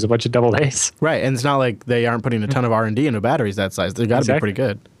are you going to use? A bunch of double A's? Right, and it's not like they aren't putting a ton of R&D into batteries that size. They've got to be pretty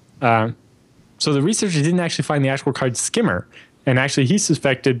good. So the researchers didn't actually find the actual card skimmer, and actually he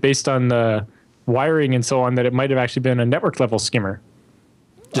suspected, based on the wiring and so on, that it might have actually been a network-level skimmer.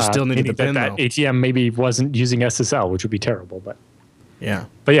 Just still needed the pin, that ATM maybe wasn't using SSL, which would be terrible, but... Yeah.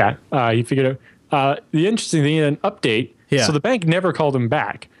 But yeah, he figured out. The interesting thing, in an update, so the bank never called him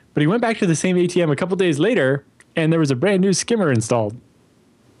back, but he went back to the same ATM a couple days later, and there was a brand new skimmer installed.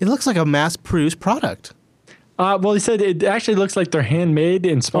 It looks like a mass-produced product. Well, he said it actually looks like they're handmade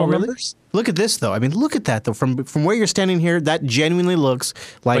in small numbers. Look at this, though. I mean, look at that, though. From where you're standing here, that genuinely looks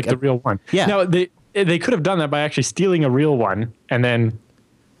like the real one. Yeah. Now, they could have done that by actually stealing a real one, and then...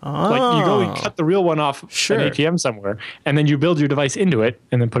 Like you go and cut the real one off an ATM somewhere, and then you build your device into it,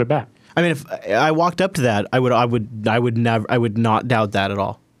 and then put it back. I mean, if I walked up to that, I would not doubt that at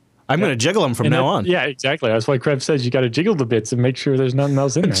all. I'm going to jiggle them from now on. Yeah, exactly. That's why Krev says you got to jiggle the bits and make sure there's nothing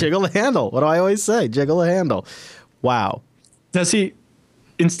else in there. Jiggle the handle. What do I always say? Jiggle the handle. Wow. Now, see,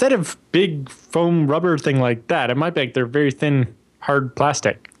 instead of big foam rubber thing like that, at my bank they're very thin, hard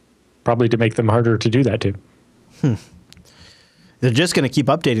plastic, probably to make them harder to do that too. They're just going to keep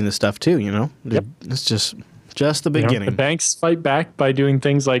updating this stuff too, Yep. It's just the beginning. The banks fight back by doing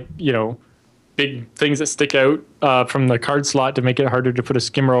things like, big things that stick out from the card slot to make it harder to put a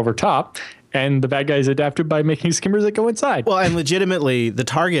skimmer over top. And the bad guys adapt it by making skimmers that go inside. Well, and legitimately,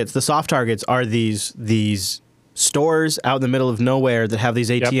 the soft targets are these stores out in the middle of nowhere that have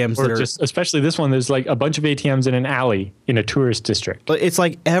these ATMs that are just, especially this one, there's like a bunch of ATMs in an alley in a tourist district. It's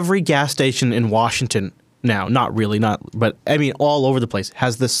like every gas station in Washington now, but I mean all over the place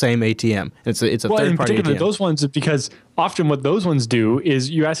has the same ATM. It's a third-party ATM. Those ones, because often what those ones do is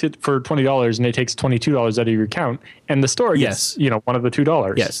you ask it for $20 and it takes $22 out of your account, and the store gets one of the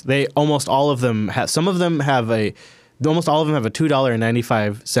 $2. Yes, almost all of them have. Some of them have almost all of them have a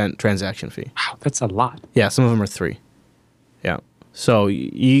 $2.95 transaction fee. Wow, that's a lot. Yeah, some of them are $3. Yeah. So,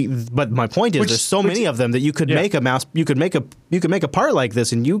 but my point is, there's so many of them that you could make a mouse. You could make a part like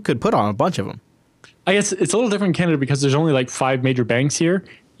this, and you could put on a bunch of them. I guess it's a little different in Canada because there's only like 5 major banks here.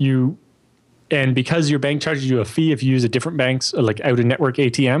 And because your bank charges you a fee if you use a different bank's like out-of-network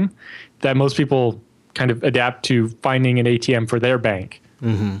ATM, that most people kind of adapt to finding an ATM for their bank,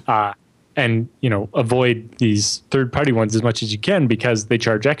 and avoid these third-party ones as much as you can because they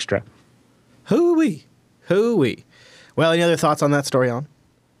charge extra. Hooey. Well, any other thoughts on that story, on?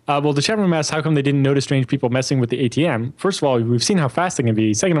 Well, the chat room asks how come they didn't notice strange people messing with the ATM. First of all, we've seen how fast they can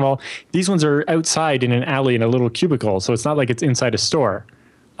be. Second of all, these ones are outside in an alley in a little cubicle, so it's not like it's inside a store.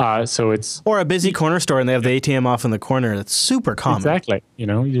 So it's or a busy corner store, and they have the ATM off in the corner. That's super common. Exactly. You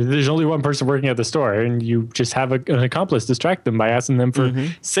know, there's only one person working at the store, and you just have an accomplice distract them by asking them for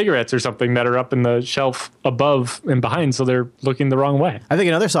cigarettes or something that are up in the shelf above and behind, so they're looking the wrong way. I think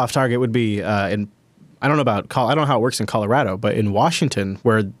another soft target would be I don't know how it works in Colorado, but in Washington,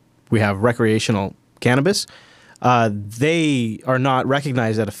 where we have recreational cannabis, they are not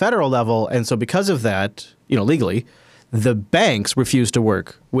recognized at a federal level, and so because of that, legally, the banks refuse to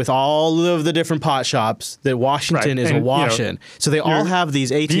work with all of the different pot shops that Washington is awash in. So they all have these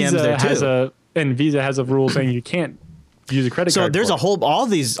ATMs there too. And Visa has a rule saying you can't use a credit card. So there's all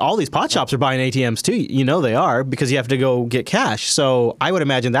these pot shops are buying ATMs too. They are, because you have to go get cash. So I would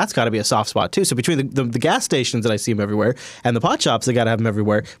imagine that's got to be a soft spot too. So between the gas stations that I see them everywhere and the pot shops, they got to have them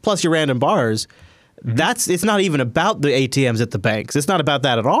everywhere, plus your random bars. It's not even about the ATMs at the banks. It's not about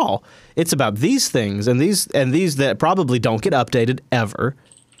that at all. It's about these things and these that probably don't get updated ever.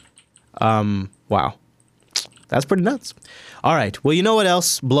 Wow. That's pretty nuts. All right. Well, you know what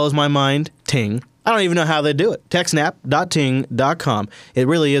else blows my mind? Ting. I don't even know how they do it. TechSNAP.ting.com. It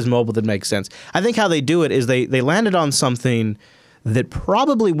really is mobile that makes sense. I think how they do it is they landed on something that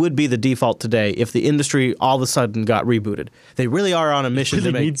probably would be the default today if the industry all of a sudden got rebooted. They really are on a mission to make...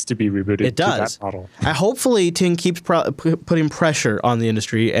 It really needs to be rebooted. It does. To that model. Hopefully, Ting keeps putting pressure on the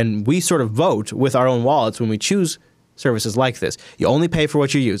industry, and we sort of vote with our own wallets when we choose services like this. You only pay for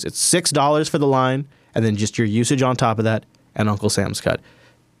what you use. It's $6 for the line, and then just your usage on top of that, and Uncle Sam's cut.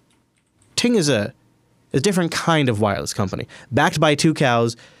 Ting is a different kind of wireless company. Backed by two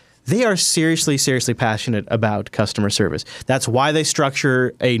cows, they are seriously, seriously passionate about customer service. That's why they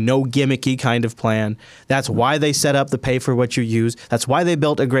structure a no gimmicky kind of plan. That's why they set up the pay for what you use. That's why they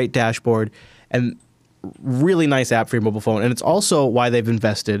built a great dashboard and really nice app for your mobile phone. And it's also why they've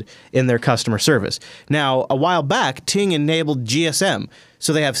invested in their customer service. Now, a while back, Ting enabled GSM.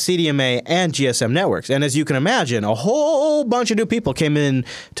 So they have CDMA and GSM networks. And as you can imagine, a whole bunch of new people came in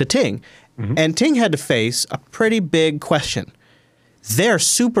to Ting. And Ting had to face a pretty big question. They're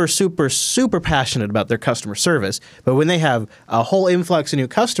super, super, super passionate about their customer service, but when they have a whole influx of new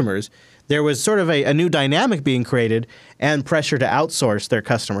customers, there was sort of a new dynamic being created and pressure to outsource their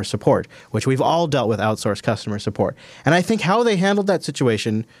customer support, which we've all dealt with outsourced customer support. And I think how they handled that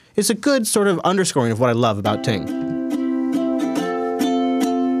situation is a good sort of underscoring of what I love about Ting.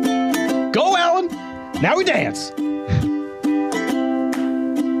 Go, Alan! Now we dance!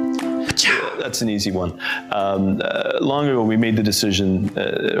 That's an easy one. Long ago, we made the decision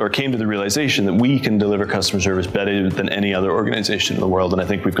or came to the realization that we can deliver customer service better than any other organization in the world, and I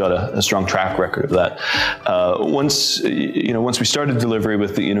think we've got a strong track record of that. Once we started delivery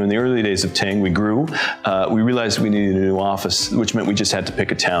with in the early days of Ting, we grew. We realized we needed a new office, which meant we just had to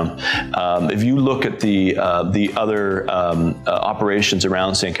pick a town. If you look at the other operations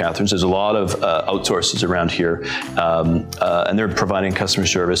around St. Catharines, there's a lot of outsources around here, and they're providing customer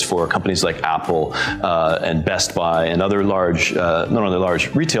service for companies like Apple and Best Buy and other large, not only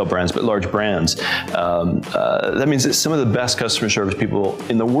large retail brands, but large brands. That means that some of the best customer service people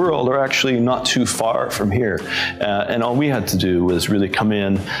in the world are actually not too far from here. And all we had to do was really come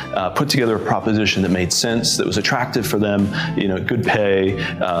in, put together a proposition that made sense, that was attractive for them, good pay,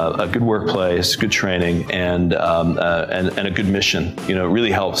 a good workplace, good training, and a good mission. It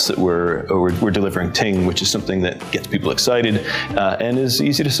really helps that we're delivering Ting, which is something that gets people excited and is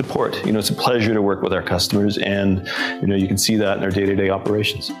easy to support. It's a pleasure to work with our customers, and you can see that in our day-to-day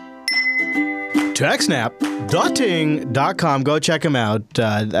operations. TechSNAP.ting.com. Go check them out.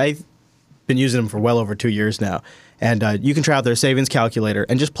 I've been using them for well over 2 years now. And you can try out their savings calculator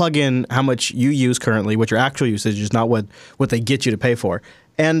and just plug in how much you use currently, what your actual usage is, not what they get you to pay for,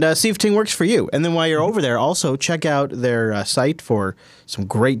 and see if Ting works for you. And then while you're over there, also check out their site for some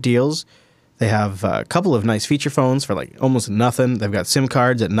great deals. They have a couple of nice feature phones for like almost nothing. They've got SIM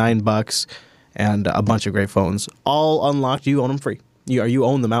cards at $9 and a bunch of great phones, all unlocked. You own them free. You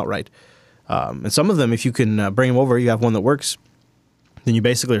own them outright. And some of them, if you can bring them over, you have one that works, then you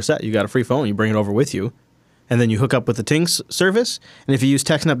basically are set. You got a free phone. You bring it over with you, and then you hook up with the Ting service. And if you use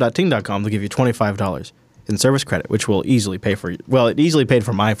TechSNAP.ting.com, they'll give you $25 in service credit, which will easily pay for. Well, it easily paid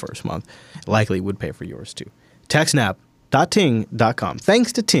for my first month. It likely would pay for yours too. TechSNAP.ting.com.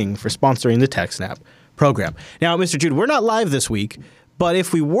 Thanks to Ting for sponsoring the TechSNAP program. Now, Mr. Jude, we're not live this week, but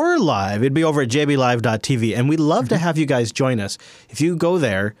if we were live, it'd be over at jblive.tv, and we'd love to have you guys join us. If you go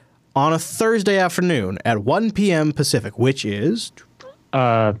there on a Thursday afternoon at 1 p.m. Pacific, which is...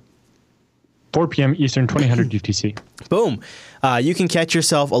 4 p.m. Eastern, 2000 UTC. Boom. You can catch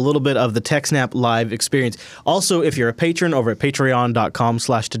yourself a little bit of the TechSNAP live experience. Also, if you're a patron over at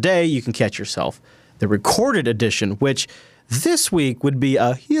patreon.com/today, you can catch yourself the recorded edition, which this week would be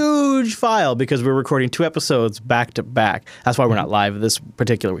a huge file because we're recording 2 episodes back to back. That's why we're not live this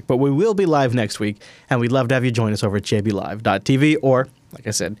particular week. But we will be live next week, and we'd love to have you join us over at jblive.tv or, like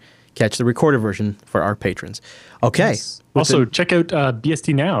I said, catch the recorded version for our patrons. Okay. Yes. Also, check out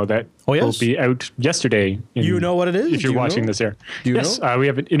BSD Now. That will be out yesterday. You know what it is? If you're watching this here. Do you know? We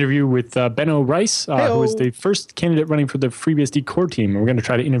have an interview with Benno Rice, who is the first candidate running for the FreeBSD core team. We're going to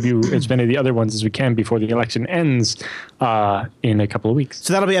try to interview as many of the other ones as we can before the election ends in a couple of weeks.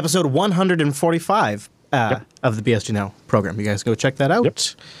 So that'll be episode 145 of the BSD Now program. You guys go check that out. Yep.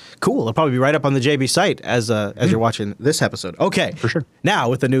 Cool. It'll probably be right up on the JB site as you're watching this episode. Okay. For sure. Now,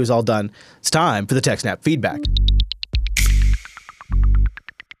 with the news all done, it's time for the TechSNAP feedback.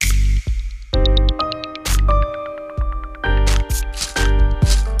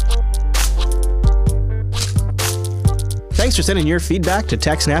 Thanks for sending your feedback to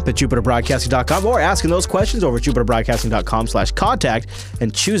TechSNAP at jupiterbroadcasting.com or asking those questions over at jupiterbroadcasting.com/contact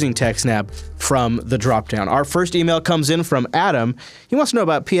and choosing TechSNAP from the dropdown. Our first email comes in from Adam. He wants to know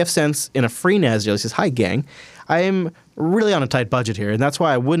about pfSense in a FreeNAS jail. He says, "Hi, gang. I am really on a tight budget here, and that's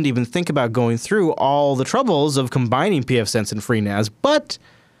why I wouldn't even think about going through all the troubles of combining pfSense and FreeNAS, but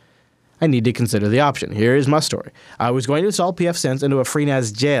I need to consider the option. Here is my story. I was going to install pfSense into a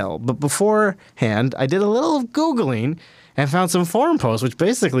FreeNAS jail, but beforehand, I did a little Googling and found some forum posts which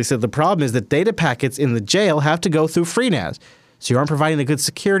basically said the problem is that data packets in the jail have to go through FreeNAS, so you aren't providing a good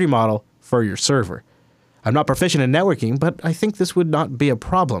security model for your server. I'm not proficient in networking, but I think this would not be a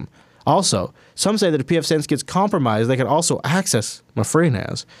problem. Also, some say that if pfSense gets compromised, they can also access my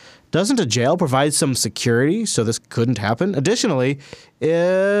FreeNAS. Doesn't a jail provide some security so this couldn't happen? Additionally,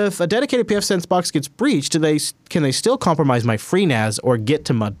 if a dedicated pfSense box gets breached, can they still compromise my FreeNAS or get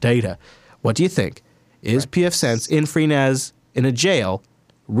to my data? What do you think? Is pfSense in FreeNAS in a jail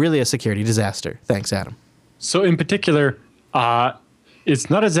really a security disaster? Thanks, Adam. So in particular, it's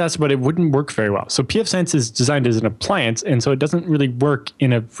not a disaster, but it wouldn't work very well. So pfSense is designed as an appliance, and so it doesn't really work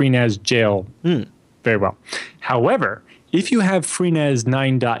in a FreeNAS jail very well. However, if you have FreeNAS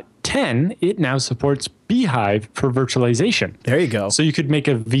 9.10, it now supports Beehive for virtualization. There you go. So you could make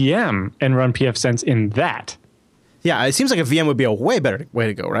a VM and run pfSense in that. Yeah, it seems like a VM would be a way better way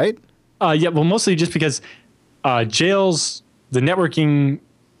to go, right? Yeah, well, mostly just because jails, the networking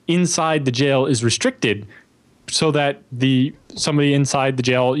inside the jail is restricted so that somebody inside the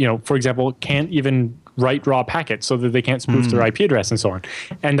jail, for example, can't even write raw packets so that they can't spoof their IP address and so on.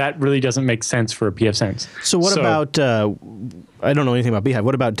 And that really doesn't make sense for a pfSense. So what about, I don't know anything about Beehive.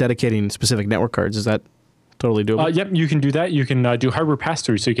 What about dedicating specific network cards? Is that totally doable? Yep, you can do that. You can do hardware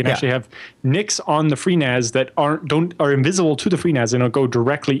pass-through. So you can actually have NICs on the FreeNAS that are invisible to the FreeNAS and it'll go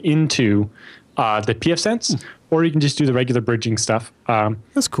directly into the pfSense, or you can just do the regular bridging stuff.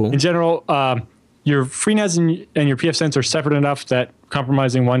 That's cool. In general, your FreeNAS and your pfSense are separate enough that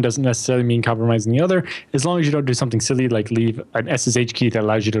compromising one doesn't necessarily mean compromising the other, as long as you don't do something silly like leave an SSH key that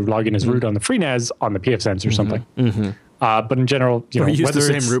allows you to log in as root on the FreeNAS on the pfSense or something. But in general, or use the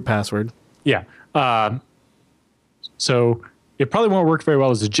same root password. Yeah. So it probably won't work very well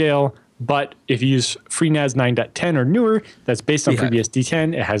as a jail, but if you use FreeNAS 9.10 or newer, that's based on FreeBSD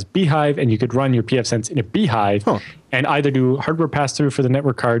 10, it has Beehive, and you could run your pfSense in a Beehive and either do hardware pass-through for the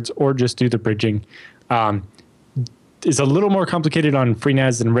network cards or just do the bridging. It's a little more complicated on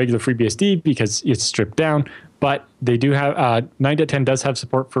FreeNAS than regular FreeBSD because it's stripped down, but they do have 9.10 does have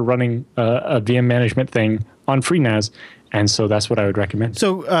support for running a VM management thing on FreeNAS. And so that's what I would recommend.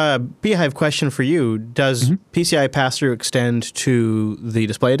 So Beehive, question for you. Does PCI pass-through extend to the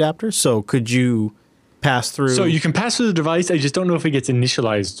display adapter? So could you pass through? So you can pass through the device. I just don't know if it gets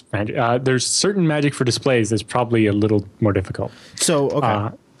initialized. There's certain magic for displays that's probably a little more difficult. So,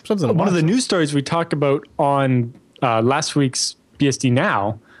 okay. One of the news stories we talked about on last week's BSD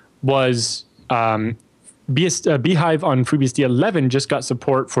Now was Beehive on FreeBSD 11 just got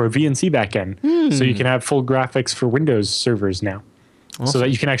support for a VNC backend. So you can have full graphics for Windows servers now. Awesome. So that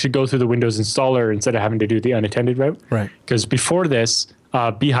you can actually go through the Windows installer instead of having to do the unattended route. Right. Because before this,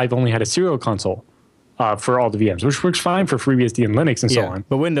 Beehive only had a serial console for all the VMs, which works fine for FreeBSD and Linux and so on.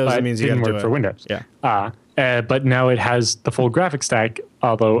 But Windows, it means you didn't got to work for Windows. Yeah. But now it has the full graphics stack,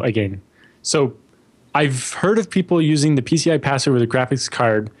 although again. So I've heard of people using the PCI pass-through with a graphics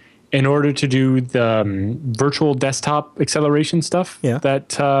card in order to do the virtual desktop acceleration stuff that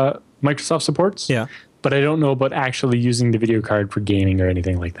Microsoft supports. Yeah. But I don't know about actually using the video card for gaming or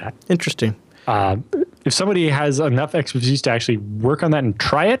anything like that. Interesting. If somebody has enough expertise to actually work on that and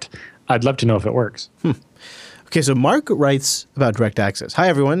try it, I'd love to know if it works. Okay, so Mark writes about direct access. Hi,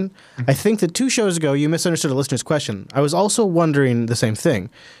 everyone. I think that 2 shows ago you misunderstood a listener's question. I was also wondering the same thing.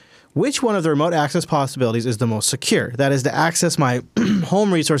 Which one of the remote access possibilities is the most secure? That is to access my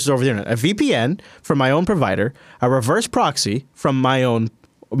home resources over the internet. A VPN from my own provider, a reverse proxy from my own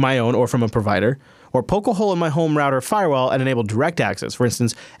or from a provider, or poke a hole in my home router firewall and enable direct access. For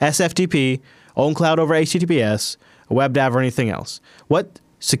instance, SFTP, OwnCloud over HTTPS, a WebDAV, or anything else. What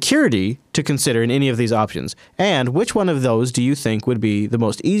security to consider in any of these options? And which one of those do you think would be the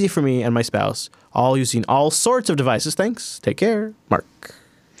most easy for me and my spouse, all using all sorts of devices? Thanks. Take care. Mark.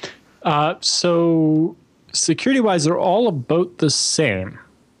 So security-wise, they're all about the same.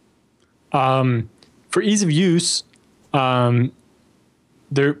 For ease of use,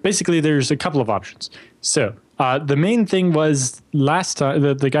 there's a couple of options. So the main thing was last time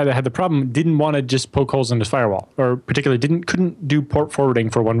the guy that had the problem didn't want to just poke holes in his firewall, or particularly couldn't do port forwarding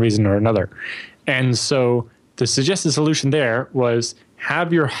for one reason or another. And so the suggested solution there was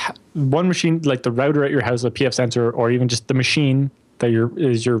have your one machine, like the router at your house, a PF sensor, or even just the machine that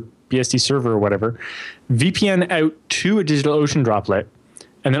is your BSD server or whatever, VPN out to a DigitalOcean droplet,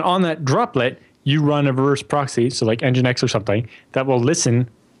 and then on that droplet, you run a reverse proxy, so like Nginx or something, that will listen,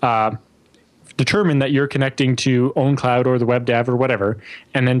 determine that you're connecting to OwnCloud or the WebDAV or whatever,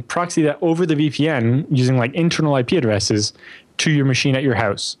 and then proxy that over the VPN using like internal IP addresses to your machine at your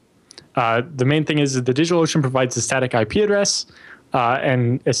house. The main thing is that the DigitalOcean provides a static IP address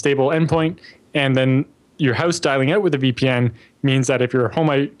and a stable endpoint, and then your house dialing out with a VPN means that if your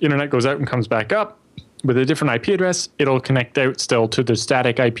home internet goes out and comes back up with a different IP address, it'll connect out still to the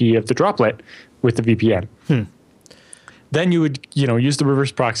static IP of the droplet with the VPN. Then you would use the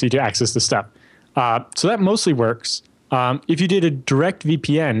reverse proxy to access the stuff. So that mostly works. If you did a direct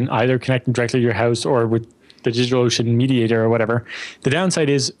VPN, either connecting directly to your house or with the DigitalOcean mediator or whatever, the downside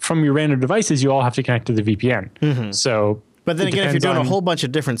is from your random devices, you all have to connect to the VPN. So. But then again, if you're doing a whole bunch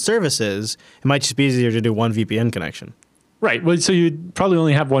of different services, it might just be easier to do one VPN connection. Right. Well, so you'd probably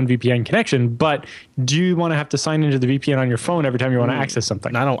only have one VPN connection, but do you want to have to sign into the VPN on your phone every time you want to access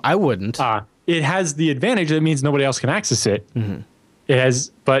something? I wouldn't. It has the advantage that it means nobody else can access it.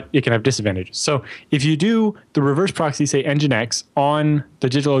 But it can have disadvantages. So if you do the reverse proxy, say Nginx, on the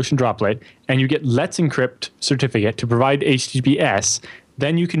DigitalOcean droplet, and you get Let's Encrypt certificate to provide HTTPS,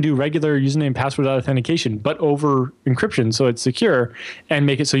 then you can do regular username and password authentication, but over encryption, so it's secure, and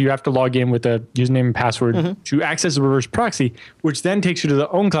make it so you have to log in with a username and password to access the reverse proxy, which then takes you to the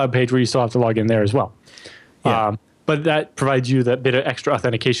OwnCloud page where you still have to log in there as well. But that provides you that bit of extra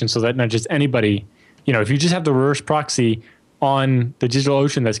authentication so that not just anybody, if you just have the reverse proxy on the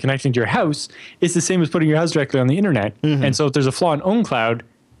DigitalOcean that's connecting to your house, it's the same as putting your house directly on the internet. And so if there's a flaw in OwnCloud,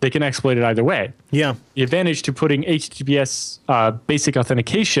 they can exploit it either way. The advantage to putting HTTPS basic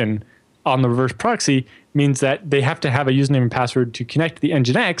authentication on the reverse proxy means that they have to have a username and password to connect to the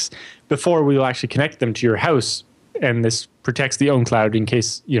Nginx before we will actually connect them to your house. And this protects the OwnCloud in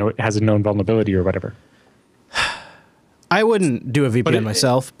case it has a known vulnerability or whatever. I wouldn't do a VPN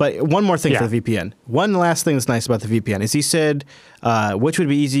myself, but one more thing for the VPN. One last thing that's nice about the VPN is he said, which would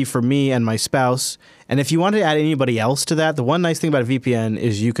be easy for me and my spouse. And if you wanted to add anybody else to that, the one nice thing about a VPN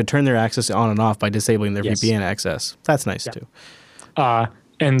is you could turn their access on and off by disabling their VPN access. That's nice too.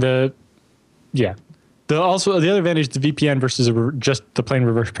 The other advantage to VPN versus just the plain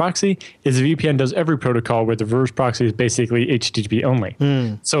reverse proxy is the VPN does every protocol where the reverse proxy is basically HTTP only.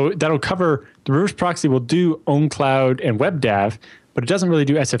 So that'll cover, the reverse proxy will do OwnCloud and WebDAV, but it doesn't really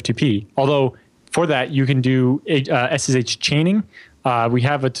do SFTP. Although for that, you can do SSH chaining. We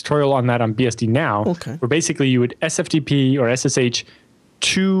have a tutorial on that on BSD now, where basically you would SFTP or SSH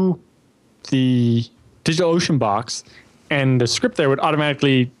to the DigitalOcean box, and the script there would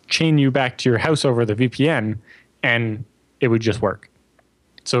automatically chain you back to your house over the VPN, and it would just work.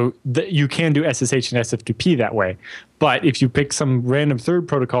 So you can do SSH and SFTP that way. But if you pick some random third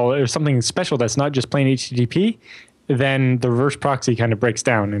protocol or something special that's not just plain HTTP, then the reverse proxy kind of breaks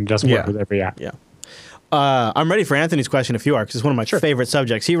down and doesn't work with every app. I'm ready for Anthony's question if you are, because it's one of my favorite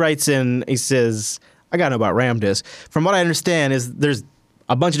subjects. He writes in, he says, I got to know about RAM disk. From what I understand is there's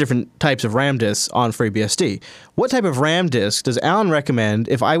a bunch of different types of RAM disks on FreeBSD. What type of RAM disk does Alan recommend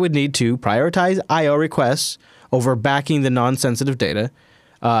if I would need to prioritize I/O requests over backing the non-sensitive data,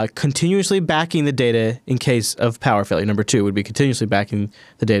 continuously backing the data in case of power failure? Number 2 would be continuously backing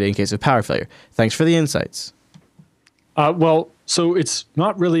the data in case of power failure. Thanks for the insights. So it's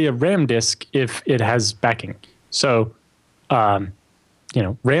not really a RAM disk if it has backing. So, RAM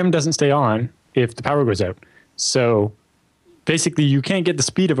doesn't stay on if the power goes out. So basically, you can't get the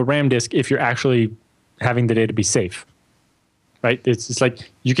speed of a RAM disk if you're actually having the data be safe. right? It's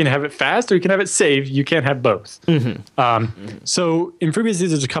like you can have it fast or you can have it safe. You can't have both. So in FreeBSD,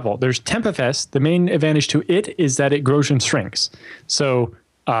 there's a couple. There's TempFS. The main advantage to it is that it grows and shrinks. So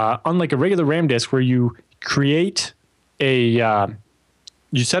unlike a regular RAM disk where you create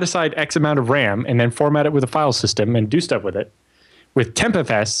you set aside X amount of RAM and then format it with a file system and do stuff with it. With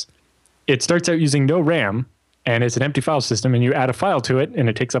TempFS, it starts out using no RAM, and it's an empty file system, and you add a file to it, and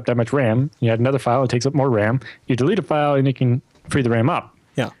it takes up that much RAM. You add another file, it takes up more RAM. You delete a file, and it can free the RAM up.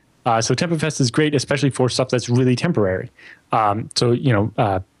 Yeah. So TempFS is great, especially for stuff that's really temporary.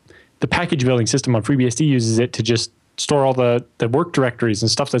 The package building system on FreeBSD uses it to just store all the work directories and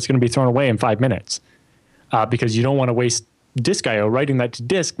stuff that's going to be thrown away in 5 minutes, because you don't want to waste disk I/O writing that to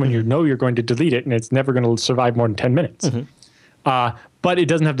disk when you know you're going to delete it, and it's never going to survive more than 10 minutes. But it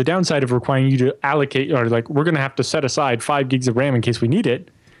doesn't have the downside of requiring you to allocate, or like, we're going to have to set aside 5 gigs of RAM in case we need it,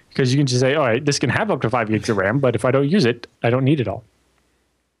 because you can just say, all right, this can have up to 5 gigs of RAM, but if I don't use it, I don't need it all.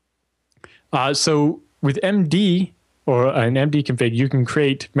 So with MD or an MD config, you can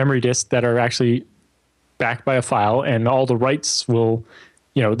create memory disks that are actually backed by a file, and all the writes will,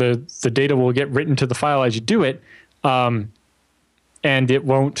 the data will get written to the file as you do it, and it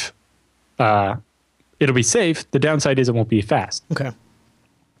won't, it'll be safe. The downside is it won't be fast. Okay.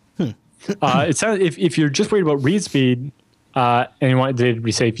 It sounds if you're just worried about read speed and you want the data to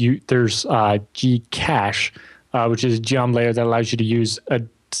be safe, there's Gcache, which is a geom layer that allows you to use a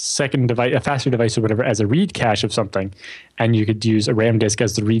second device, a faster device or whatever, as a read cache of something, and you could use a RAM disk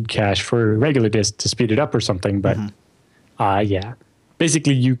as the read cache for a regular disk to speed it up or something. But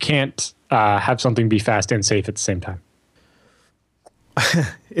basically you can't have something be fast and safe at the same time.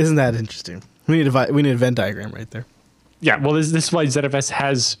 Isn't that interesting? We need a Venn diagram right there. Yeah, well, this is why ZFS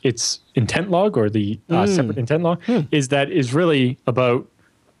has its intent log, or the separate intent log, is really about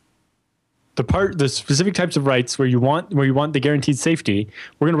the specific types of writes where you want the guaranteed safety.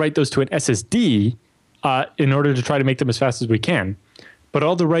 We're going to write those to an SSD in order to try to make them as fast as we can. But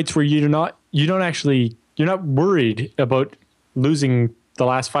all the writes where you're not worried about losing the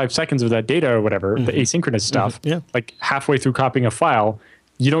last 5 seconds of that data or whatever, the asynchronous stuff, like halfway through copying a file.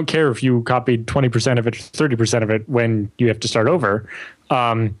 You don't care if you copied 20% of it, 30% of it when you have to start over.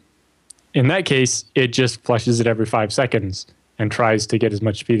 In that case, it just flushes it every 5 seconds and tries to get as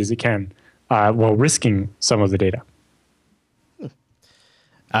much speed as it can while risking some of the data.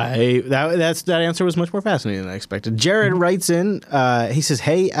 That answer was much more fascinating than I expected. Jared writes in, he says,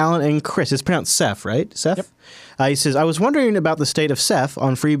 "Hey, Alan and Chris." It's pronounced Ceph, right? Ceph? Yep. He says, "I was wondering about the state of Ceph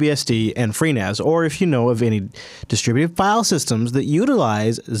on FreeBSD and FreeNAS, or if you know of any distributed file systems that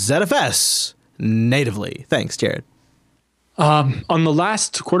utilize ZFS natively." Thanks, Jared. On the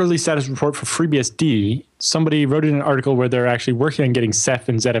last quarterly status report for FreeBSD, somebody wrote in an article where they're actually working on getting Ceph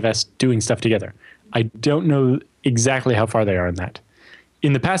and ZFS doing stuff together. I don't know exactly how far they are in that.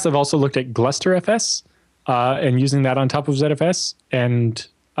 In the past, I've also looked at GlusterFS and using that on top of ZFS, and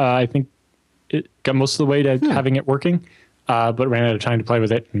I think it got most of the way to having it working, but ran out of time to play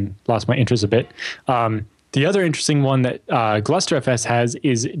with it and lost my interest a bit. The other interesting one that GlusterFS has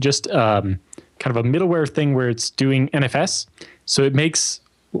is just kind of a middleware thing where it's doing NFS. So it makes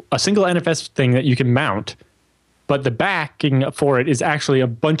a single NFS thing that you can mount, but the backing for it is actually a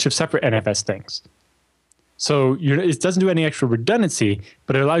bunch of separate NFS things. So it doesn't do any extra redundancy,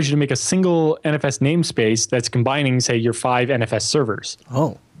 but it allows you to make a single NFS namespace that's combining, say, your 5 NFS servers.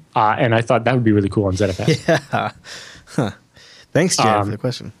 Oh. And I thought that would be really cool on ZFS. Yeah. Huh. Thanks, Jared, for the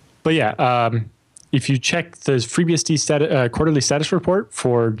question. But yeah, if you check the FreeBSD quarterly status report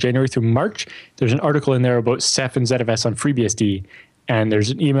for January through March, there's an article in there about Ceph and ZFS on FreeBSD. And there's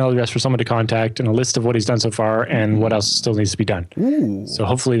an email address for someone to contact and a list of what he's done so far and what else still needs to be done. Ooh. So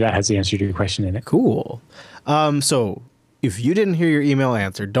hopefully that has the answer to your question in it. Cool. So if you didn't hear your email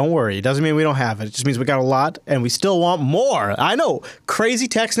answered, don't worry. It doesn't mean we don't have it. It just means we got a lot and we still want more. I know. Crazy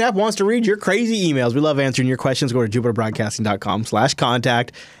TechSNAP wants to read your crazy emails. We love answering your questions. Go to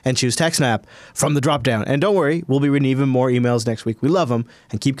jupiterbroadcasting.com/contact and choose TechSNAP from the drop-down. And don't worry, we'll be reading even more emails next week. We love them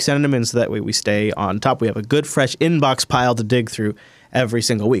and keep sending them in so that way we stay on top. We have a good, fresh inbox pile to dig through every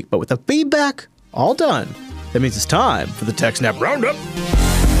single week. But with the feedback all done, that means it's time for the TechSNAP Roundup.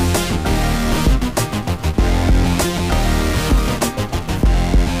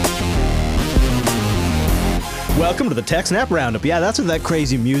 Welcome to the TechSNAP Roundup. Yeah, that's what that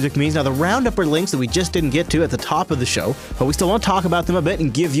crazy music means. Now, the Roundup are links that we just didn't get to at the top of the show, but we still want to talk about them a bit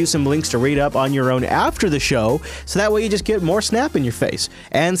and give you some links to read up on your own after the show, so that way you just get more snap in your face.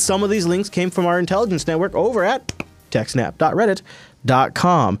 And some of these links came from our intelligence network over at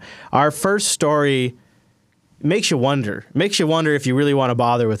techsnap.reddit.com. Our first story Makes you wonder. Makes you wonder if you really want to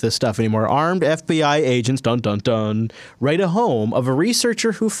bother with this stuff anymore. Armed FBI agents, dun dun dun, raid a home of a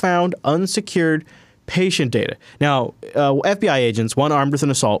researcher who found unsecured patient data. Now, FBI agents, one armed with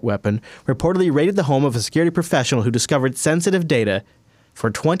an assault weapon, reportedly raided the home of a security professional who discovered sensitive data for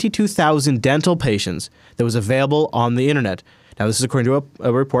 22,000 dental patients that was available on the internet. Now, this is according to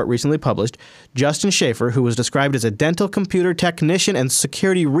a report recently published. Justin Schaefer, who was described as a dental computer technician and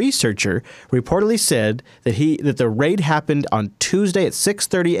security researcher, reportedly said that the raid happened on Tuesday at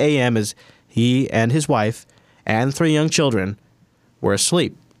 6:30 a.m. as he and his wife and 3 young children were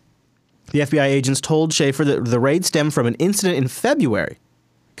asleep. The FBI agents told Schaefer that the raid stemmed from an incident in February.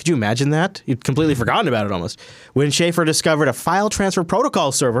 Could you imagine that? You'd completely forgotten about it almost. When Schaefer discovered a file transfer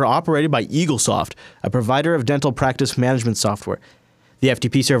protocol server operated by Eaglesoft, a provider of dental practice management software. The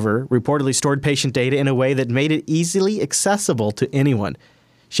FTP server reportedly stored patient data in a way that made it easily accessible to anyone.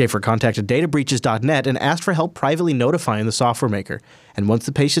 Schaefer contacted databreaches.net and asked for help privately notifying the software maker. And once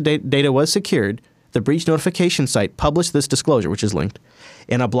the patient data was secured, the breach notification site published this disclosure, which is linked.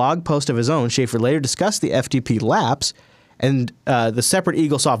 In a blog post of his own, Schaefer later discussed the FTP lapse and the separate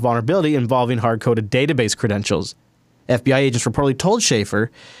Eaglesoft vulnerability involving hard-coded database credentials. FBI agents reportedly told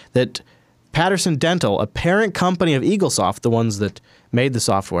Schaefer that Patterson Dental, a parent company of Eaglesoft, the ones that made the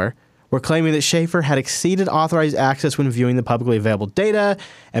software, were claiming that Schaefer had exceeded authorized access when viewing the publicly available data,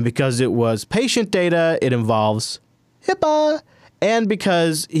 and because it was patient data, it involves HIPAA, and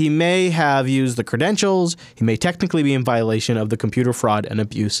because he may have used the credentials, he may technically be in violation of the Computer Fraud and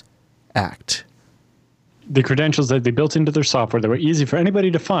Abuse Act. The credentials that they built into their software that were easy for anybody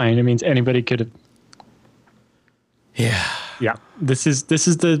to find. It means anybody could have. Yeah. This is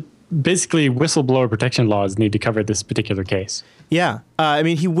the basically whistleblower protection laws need to cover this particular case. Yeah. I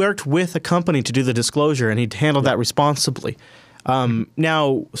mean, he worked with a company to do the disclosure, and he handled that responsibly.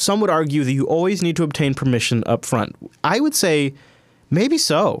 Now, some would argue that you always need to obtain permission up front. I would say maybe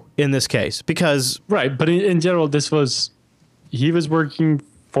so in this case, because... Right, but in general, he was working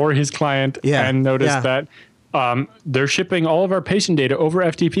for his client and noticed that they're shipping all of our patient data over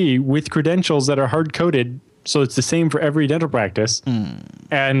FTP with credentials that are hard-coded, so it's the same for every dental practice.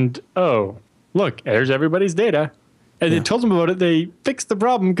 And, oh, look, there's everybody's data. And they told them about it. They fixed the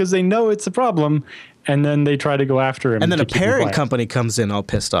problem because they know it's a problem, and then they try to go after him. And then a parent company comes in all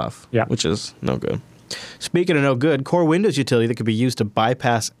pissed off, which is no good. Speaking of no good, core Windows utility that could be used to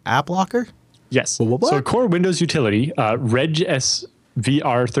bypass app locker? Yes. What? So core Windows utility, regsvr32.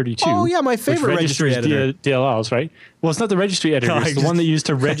 Oh, yeah, my favorite registry editor. DLLs, right? Well, it's not the registry editor. It's the one that used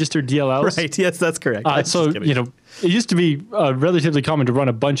to register DLLs. Right, yes, that's correct. It used to be relatively common to run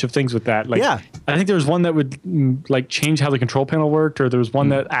a bunch of things with that. I think there was one that would change how the control panel worked, or there was one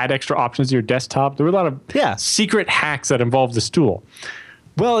that add extra options to your desktop. There were a lot of secret hacks that involved this tool.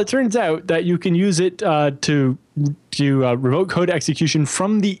 Well, it turns out that you can use it to do remote code execution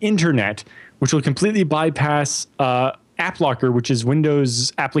from the internet, which will completely bypass App Locker, which is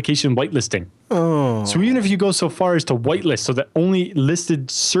Windows application whitelisting. Oh. So even if you go so far as to whitelist so that only listed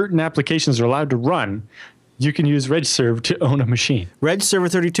certain applications are allowed to run, you can use RegServe to own a machine.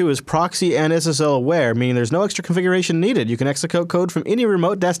 RegServer32 is proxy and SSL aware, meaning there's no extra configuration needed. You can execute code from any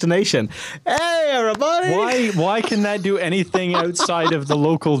remote destination. Hey, everybody! Why can that do anything outside of the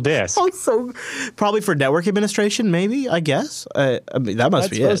local disk? Also, probably for network administration, maybe, I guess. That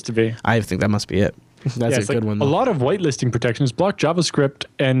must be it. That's supposed to be. I think that must be it. That's a good one, though. A lot of whitelisting protections block JavaScript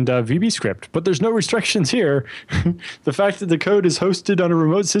and VBScript, but there's no restrictions here. The fact that the code is hosted on a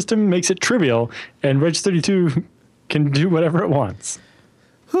remote system makes it trivial, and Reg32 can do whatever it wants.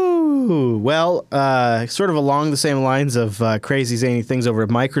 Well, sort of along the same lines of crazy zany things over at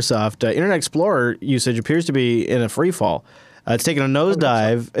Microsoft, Internet Explorer usage appears to be in a free fall. It's taken a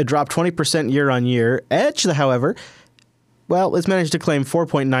nosedive. It dropped 20% year on year. Edge, however, it's managed to claim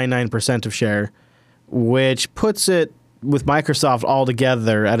 4.99% of share, which puts it with Microsoft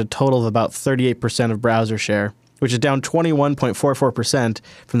altogether at a total of about 38% of browser share, which is down 21.44%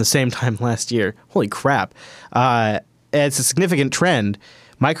 from the same time last year. Holy crap. It's a significant trend.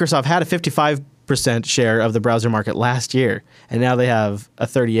 Microsoft had a 55% share of the browser market last year, and now they have a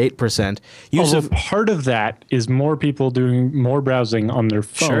 38%. Part of that is more people doing more browsing on their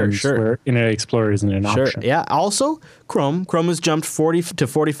phones, where Internet Explorer isn't an option. Yeah. Also, Chrome has jumped 40 to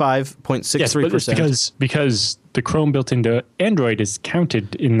 45.63%. Yes, because the Chrome built into Android is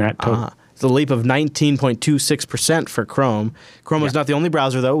counted in that total. It's a leap of 19.26% for Chrome. Chrome is not the only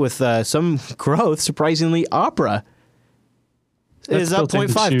browser, though, with some growth. Surprisingly, Opera is up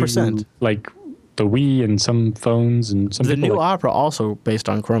 0.5%. Like the Wii and some phones and some. The new Opera also based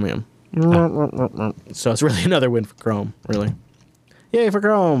on Chromium. So it's really another win for Chrome, really. Yay for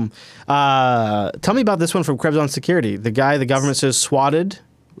Chrome. Tell me about this one from Krebs on Security. The guy the government says swatted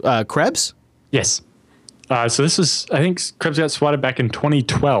Krebs? Yes. So this was, I think Krebs got swatted back in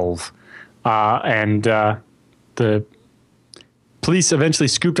 2012. And the police eventually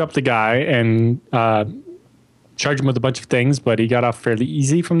scooped up the guy and charged him with a bunch of things, but he got off fairly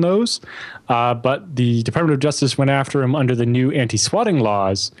easy from those. But the Department of Justice went after him under the new anti-swatting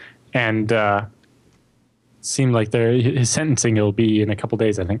laws, and seemed like his sentencing will be in a couple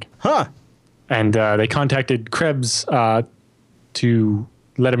days, I think. Huh. And they contacted Krebs to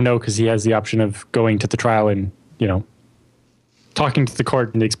let him know, because he has the option of going to the trial and, talking to the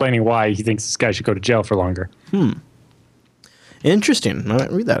court and explaining why he thinks this guy should go to jail for longer. Interesting. I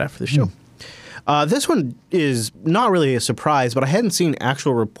might read that after the show. This one is not really a surprise, but I hadn't seen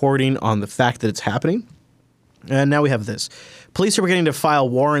actual reporting on the fact that it's happening. And now we have this. Police are beginning to file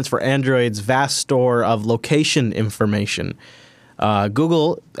warrants for Android's vast store of location information.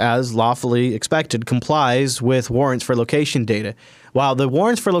 Google, as lawfully expected, complies with warrants for location data. While the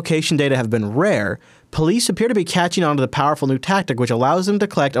warrants for location data have been rare, police appear to be catching on to the powerful new tactic which allows them to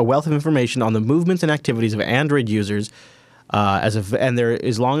collect a wealth of information on the movements and activities of Android users.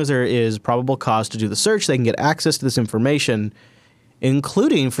 As long as there is probable cause to do the search, they can get access to this information,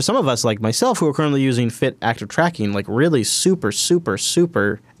 including for some of us like myself who are currently using Fit Active Tracking, like really super, super,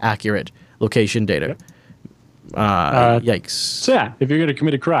 super accurate location data. Yikes. So yeah, if you're going to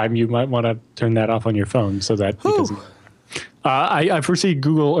commit a crime, you might want to turn that off on your phone so that it doesn't. I foresee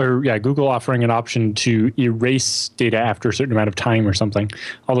Google offering an option to erase data after a certain amount of time or something.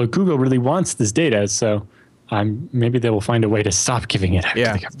 Although Google really wants this data, so maybe they will find a way to stop giving it.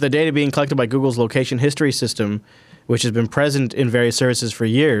 Yeah, the data being collected by Google's location history system, which has been present in various services for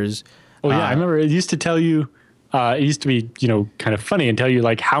years. Oh yeah, I remember it used to tell you. It used to be, kind of funny and tell you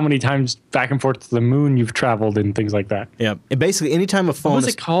like how many times back and forth to the moon you've traveled and things like that. Yeah, and basically anytime a phone... What was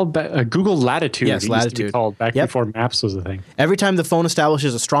it called? Google Latitude. Yes, Latitude. Used to be called back before Maps was a thing. Every time the phone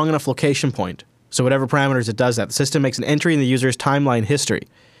establishes a strong enough location point, so whatever parameters it does that, the system makes an entry in the user's timeline history,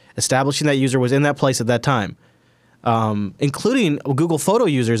 establishing that user was in that place at that time. Including Google Photo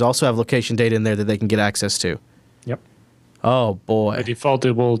users also have location data in there that they can get access to. Yep. Oh, boy. By default,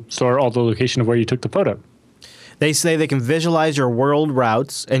 it will store all the location of where you took the photo. They say they can visualize your world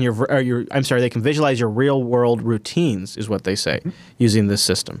routes and they can visualize your real world routines, is what they say, using this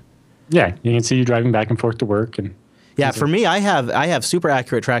system. Yeah, you can see you driving back and forth to work. And yeah, for me, I have super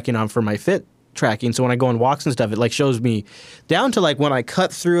accurate tracking on for my Fit tracking. So when I go on walks and stuff, it like shows me down to like when I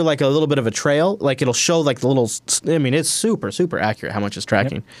cut through like a little bit of a trail, like it'll show like the little. I mean, it's super, super accurate how much it's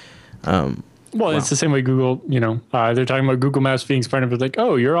tracking. Yep. Well, it's the same way Google, they're talking about Google Maps being smart enough to like,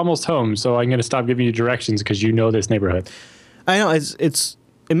 oh, you're almost home, so I'm going to stop giving you directions because you know this neighborhood. I know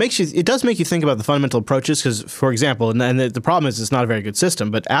it does make you think about the fundamental approaches because, for example, and the problem is it's not a very good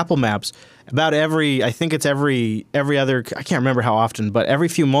system, but Apple Maps, I think it's every other, I can't remember how often, but every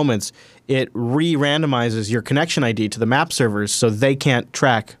few moments it re-randomizes your connection ID to the map servers so they can't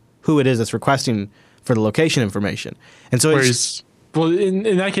track who it is that's requesting for the location information. And so well,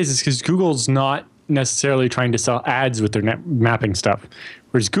 in that case, it's because Google's not necessarily trying to sell ads with their mapping stuff.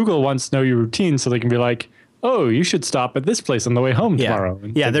 Whereas Google wants to know your routine so they can be like, oh, you should stop at this place on the way home tomorrow.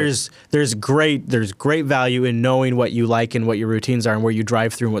 Yeah, there's great value in knowing what you like and what your routines are and where you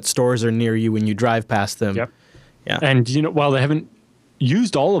drive through and what stores are near you when you drive past them. Yep. Yeah. And while they haven't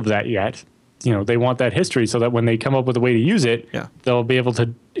used all of that yet, they want that history so that when they come up with a way to use it, they'll be able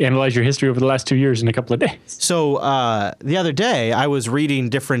to analyze your history over the last 2 years in a couple of days. So the other day, I was reading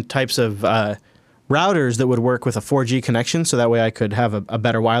different types of routers that would work with a 4G connection, so that way I could have a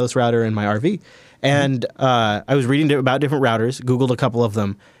better wireless router in my RV. And I was reading about different routers, Googled a couple of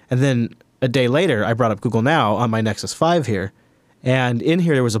them, and then a day later, I brought up Google Now on my Nexus 5 here. And in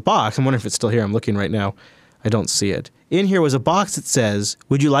here, there was a box. I'm wondering if it's still here. I'm looking right now. I don't see it. In here was a box that says,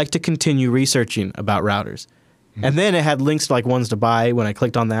 would you like to continue researching about routers? Mm-hmm. And then it had links to like ones to buy when I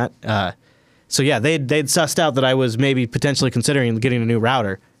clicked on that. So yeah, they'd sussed out that I was maybe potentially considering getting a new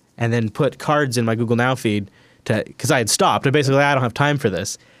router and then put cards in my Google Now feed because I had stopped. I basically, I don't have time for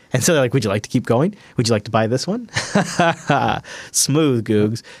this. And so they're like, would you like to keep going? Would you like to buy this one? Smooth,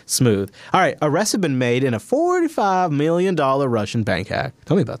 Googs. Smooth. All right, arrests have been made in a $45 million Russian bank hack.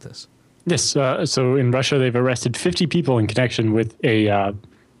 Tell me about this. Yes. So in Russia, they've arrested 50 people in connection with a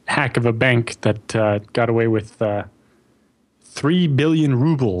hack of a bank that got away with 3 billion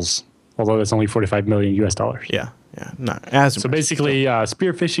rubles, although that's only 45 million US dollars. Yeah. Not as so much. Basically,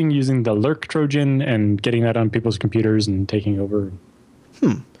 spear phishing using the lurk Trojan and getting that on people's computers and taking over.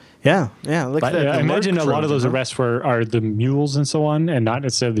 Yeah. Look at that. I imagine a lot of those arrests are the mules and so on, and not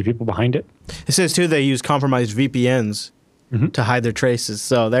necessarily the people behind it. It says too they use compromised VPNs to hide their traces.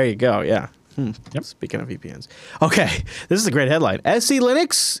 So there you go. Yeah. Yep. Speaking of VPNs. Okay, this is a great headline. SC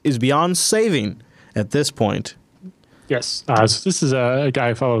Linux is beyond saving at this point. Yes. So this is a guy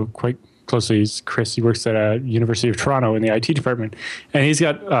I follow quite closely. He's Chris. He works at University of Toronto in the IT department. And he's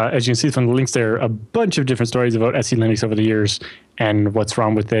got, as you can see from the links there, a bunch of different stories about SC Linux over the years and what's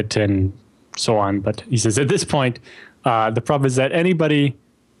wrong with it and so on. But he says at this point, the problem is that anybody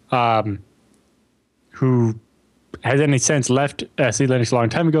who has any sense left SC Linux a long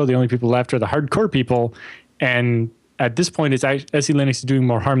time ago. The only people left are the hardcore people. And at this point, SC Linux is doing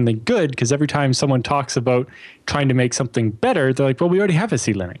more harm than good, because every time someone talks about trying to make something better, they're like, well, we already have SC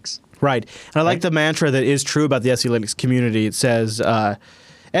Linux. Right. And I like the mantra that is true about the SC Linux community. It says,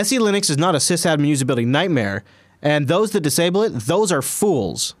 SC Linux is not a sysadmin usability nightmare, and those that disable it, those are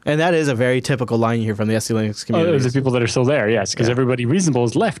fools. And that is a very typical line you hear from the SC Linux community. The people that are still there, yes, because everybody reasonable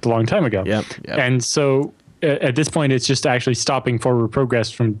is left a long time ago. Yep. And so at this point, it's just actually stopping forward progress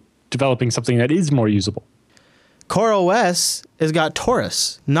from developing something that is more usable. CoreOS has got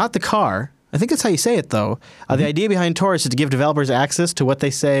Taurus, not the car. I think that's how you say it, though. The idea behind Taurus is to give developers access to what they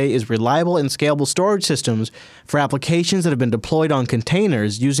say is reliable and scalable storage systems for applications that have been deployed on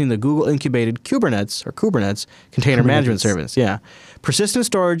containers using the Google-incubated Kubernetes container management service. Yeah. Persistent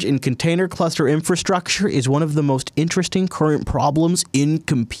storage in container cluster infrastructure is one of the most interesting current problems in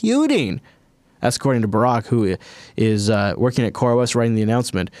computing. That's according to Barack, who is working at CoreOS, writing the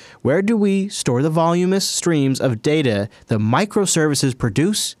announcement. Where do we store the voluminous streams of data the microservices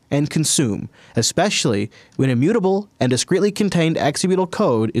produce and consume, especially when immutable and discretely contained executable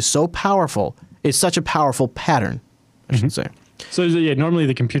code is so powerful? It's such a powerful pattern, I should say. So yeah, normally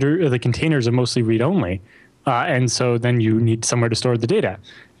the containers are mostly read-only, and so then you need somewhere to store the data.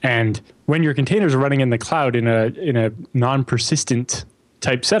 And when your containers are running in the cloud in a non-persistent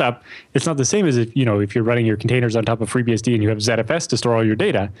type setup, it's not the same as if you're running your containers on top of FreeBSD and you have ZFS to store all your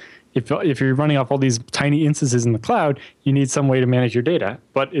data. If you're running off all these tiny instances in the cloud, you need some way to manage your data,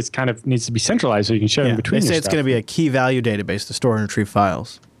 but it's kind of needs to be centralized so you can share in between. They say it's going to be a key value database to store and retrieve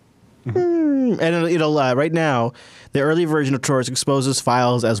files. And it'll right now, the early version of Taurus exposes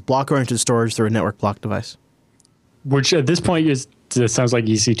files as block-oriented storage through a network block device. Which at this point sounds like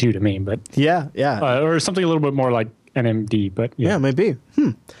EC2 to me, but yeah, or something a little bit more like NMD, but yeah, maybe.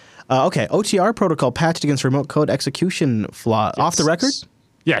 Okay, OTR protocol patched against remote code execution flaw. Yes. Off the record?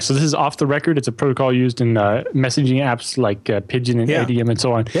 Yeah, so this is off the record. It's a protocol used in messaging apps like Pigeon and ADM and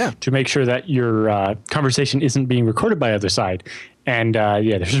so on to make sure that your conversation isn't being recorded by the other side. And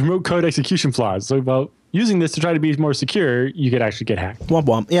there's remote code execution flaws. So, using this to try to be more secure, you could actually get hacked. Womp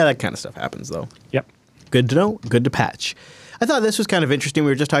womp. Yeah, that kind of stuff happens, though. Yep. Good to know. Good to patch. I thought this was kind of interesting.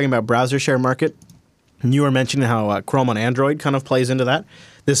 We were just talking about browser share market. And you were mentioning how Chrome on Android kind of plays into that.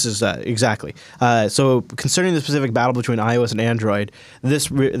 This is exactly. So concerning the specific battle between iOS and Android, this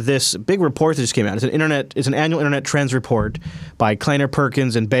big report that just came out. It's an annual Internet Trends report by Kleiner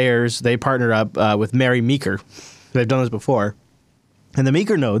Perkins and Bayers. They partner up with Mary Meeker. They've done this before. And the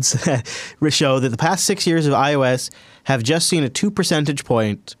Meeker notes show that the past 6 years of iOS have just seen a 2 percentage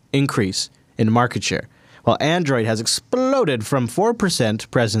point increase in market share, while Android has exploded from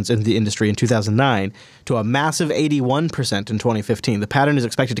 4% presence in the industry in 2009 to a massive 81% in 2015. The pattern is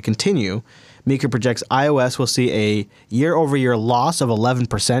expected to continue. Meeker projects iOS will see a year-over-year loss of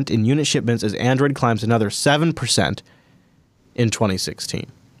 11% in unit shipments as Android climbs another 7% in 2016,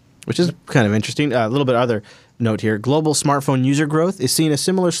 which is kind of interesting. A little bit other note here. Global smartphone user growth is seeing a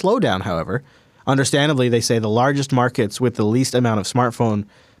similar slowdown, however. Understandably, they say the largest markets with the least amount of smartphone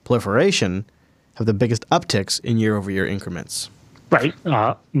proliferation have the biggest upticks in year-over-year increments. Right.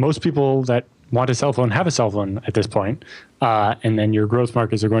 Most people that want a cell phone have a cell phone at this point. And then your growth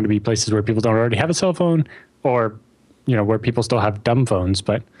markets are going to be places where people don't already have a cell phone or, where people still have dumb phones.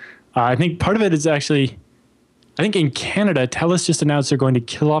 But I think part of it is actually, I think in Canada, TELUS just announced they're going to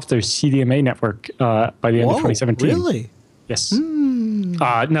kill off their CDMA network by the end of 2017. Really? Yes.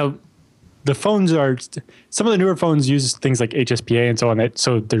 Now, the phones some of the newer phones use things like HSPA and so on.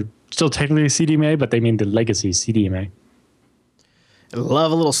 So they're still technically CDMA, but they mean the legacy CDMA. I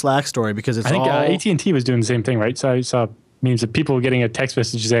love a little Slack story because it's AT&T was doing the same thing, right? So I saw memes of people getting a text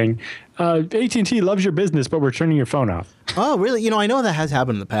message saying, AT&T loves your business, but we're turning your phone off. Oh, really? I know that has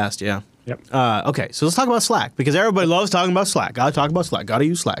happened in the past, yeah. Yep. Okay, so let's talk about Slack because everybody loves talking about Slack. Got to talk about Slack. Got to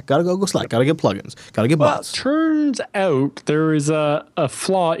use Slack. Got to go Slack. Got to get plugins. Got to get bots. Turns out there is a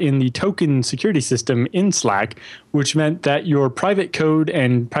flaw in the token security system in Slack, which meant that your private code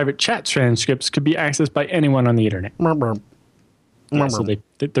and private chat transcripts could be accessed by anyone on the internet. So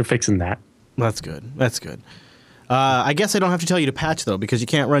they're fixing that. That's good. That's good. I guess I don't have to tell you to patch, though, because you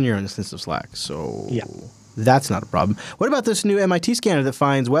can't run your own instance of Slack. So yeah. That's not a problem. What about this new MIT scanner that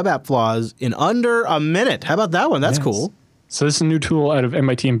finds web app flaws in under a minute? How about that one? That's cool. So this is a new tool out of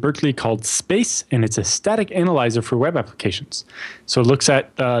MIT in Berkeley called Space, and it's a static analyzer for web applications. So it looks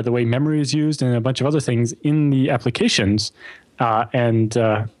at the way memory is used and a bunch of other things in the applications, and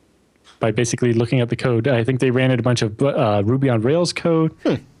by basically looking at the code, I think they ran it a bunch of Ruby on Rails code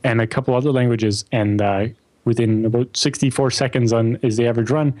and a couple other languages, and within about 64 seconds is the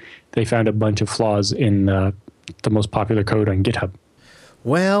average run, they found a bunch of flaws in the most popular code on GitHub.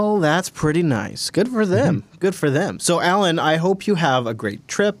 Well, that's pretty nice. Good for them. Good for them. So, Alan, I hope you have a great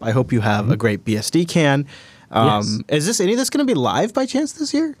trip. I hope you have a great BSD can. Is any of this going to be live by chance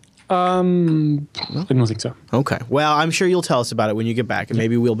this year? I don't think so. Okay. Well, I'm sure you'll tell us about it when you get back, and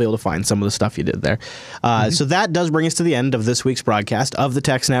maybe we'll be able to find some of the stuff you did there. So that does bring us to the end of this week's broadcast of the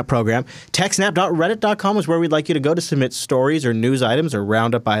TechSNAP program. TechSNAP.reddit.com is where we'd like you to go to submit stories or news items or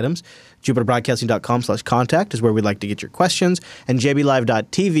roundup items. JupiterBroadcasting.com/contact is where we'd like to get your questions. And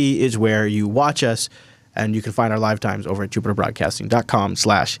JBLive.tv is where you watch us, and you can find our live times over at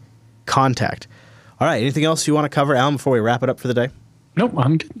JupiterBroadcasting.com/contact. All right. Anything else you want to cover, Alan, before we wrap it up for the day? Nope,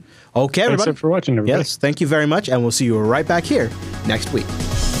 I'm good. Okay, everybody. Thanks for watching, everybody. Yes, thank you very much, and we'll see you right back here next week.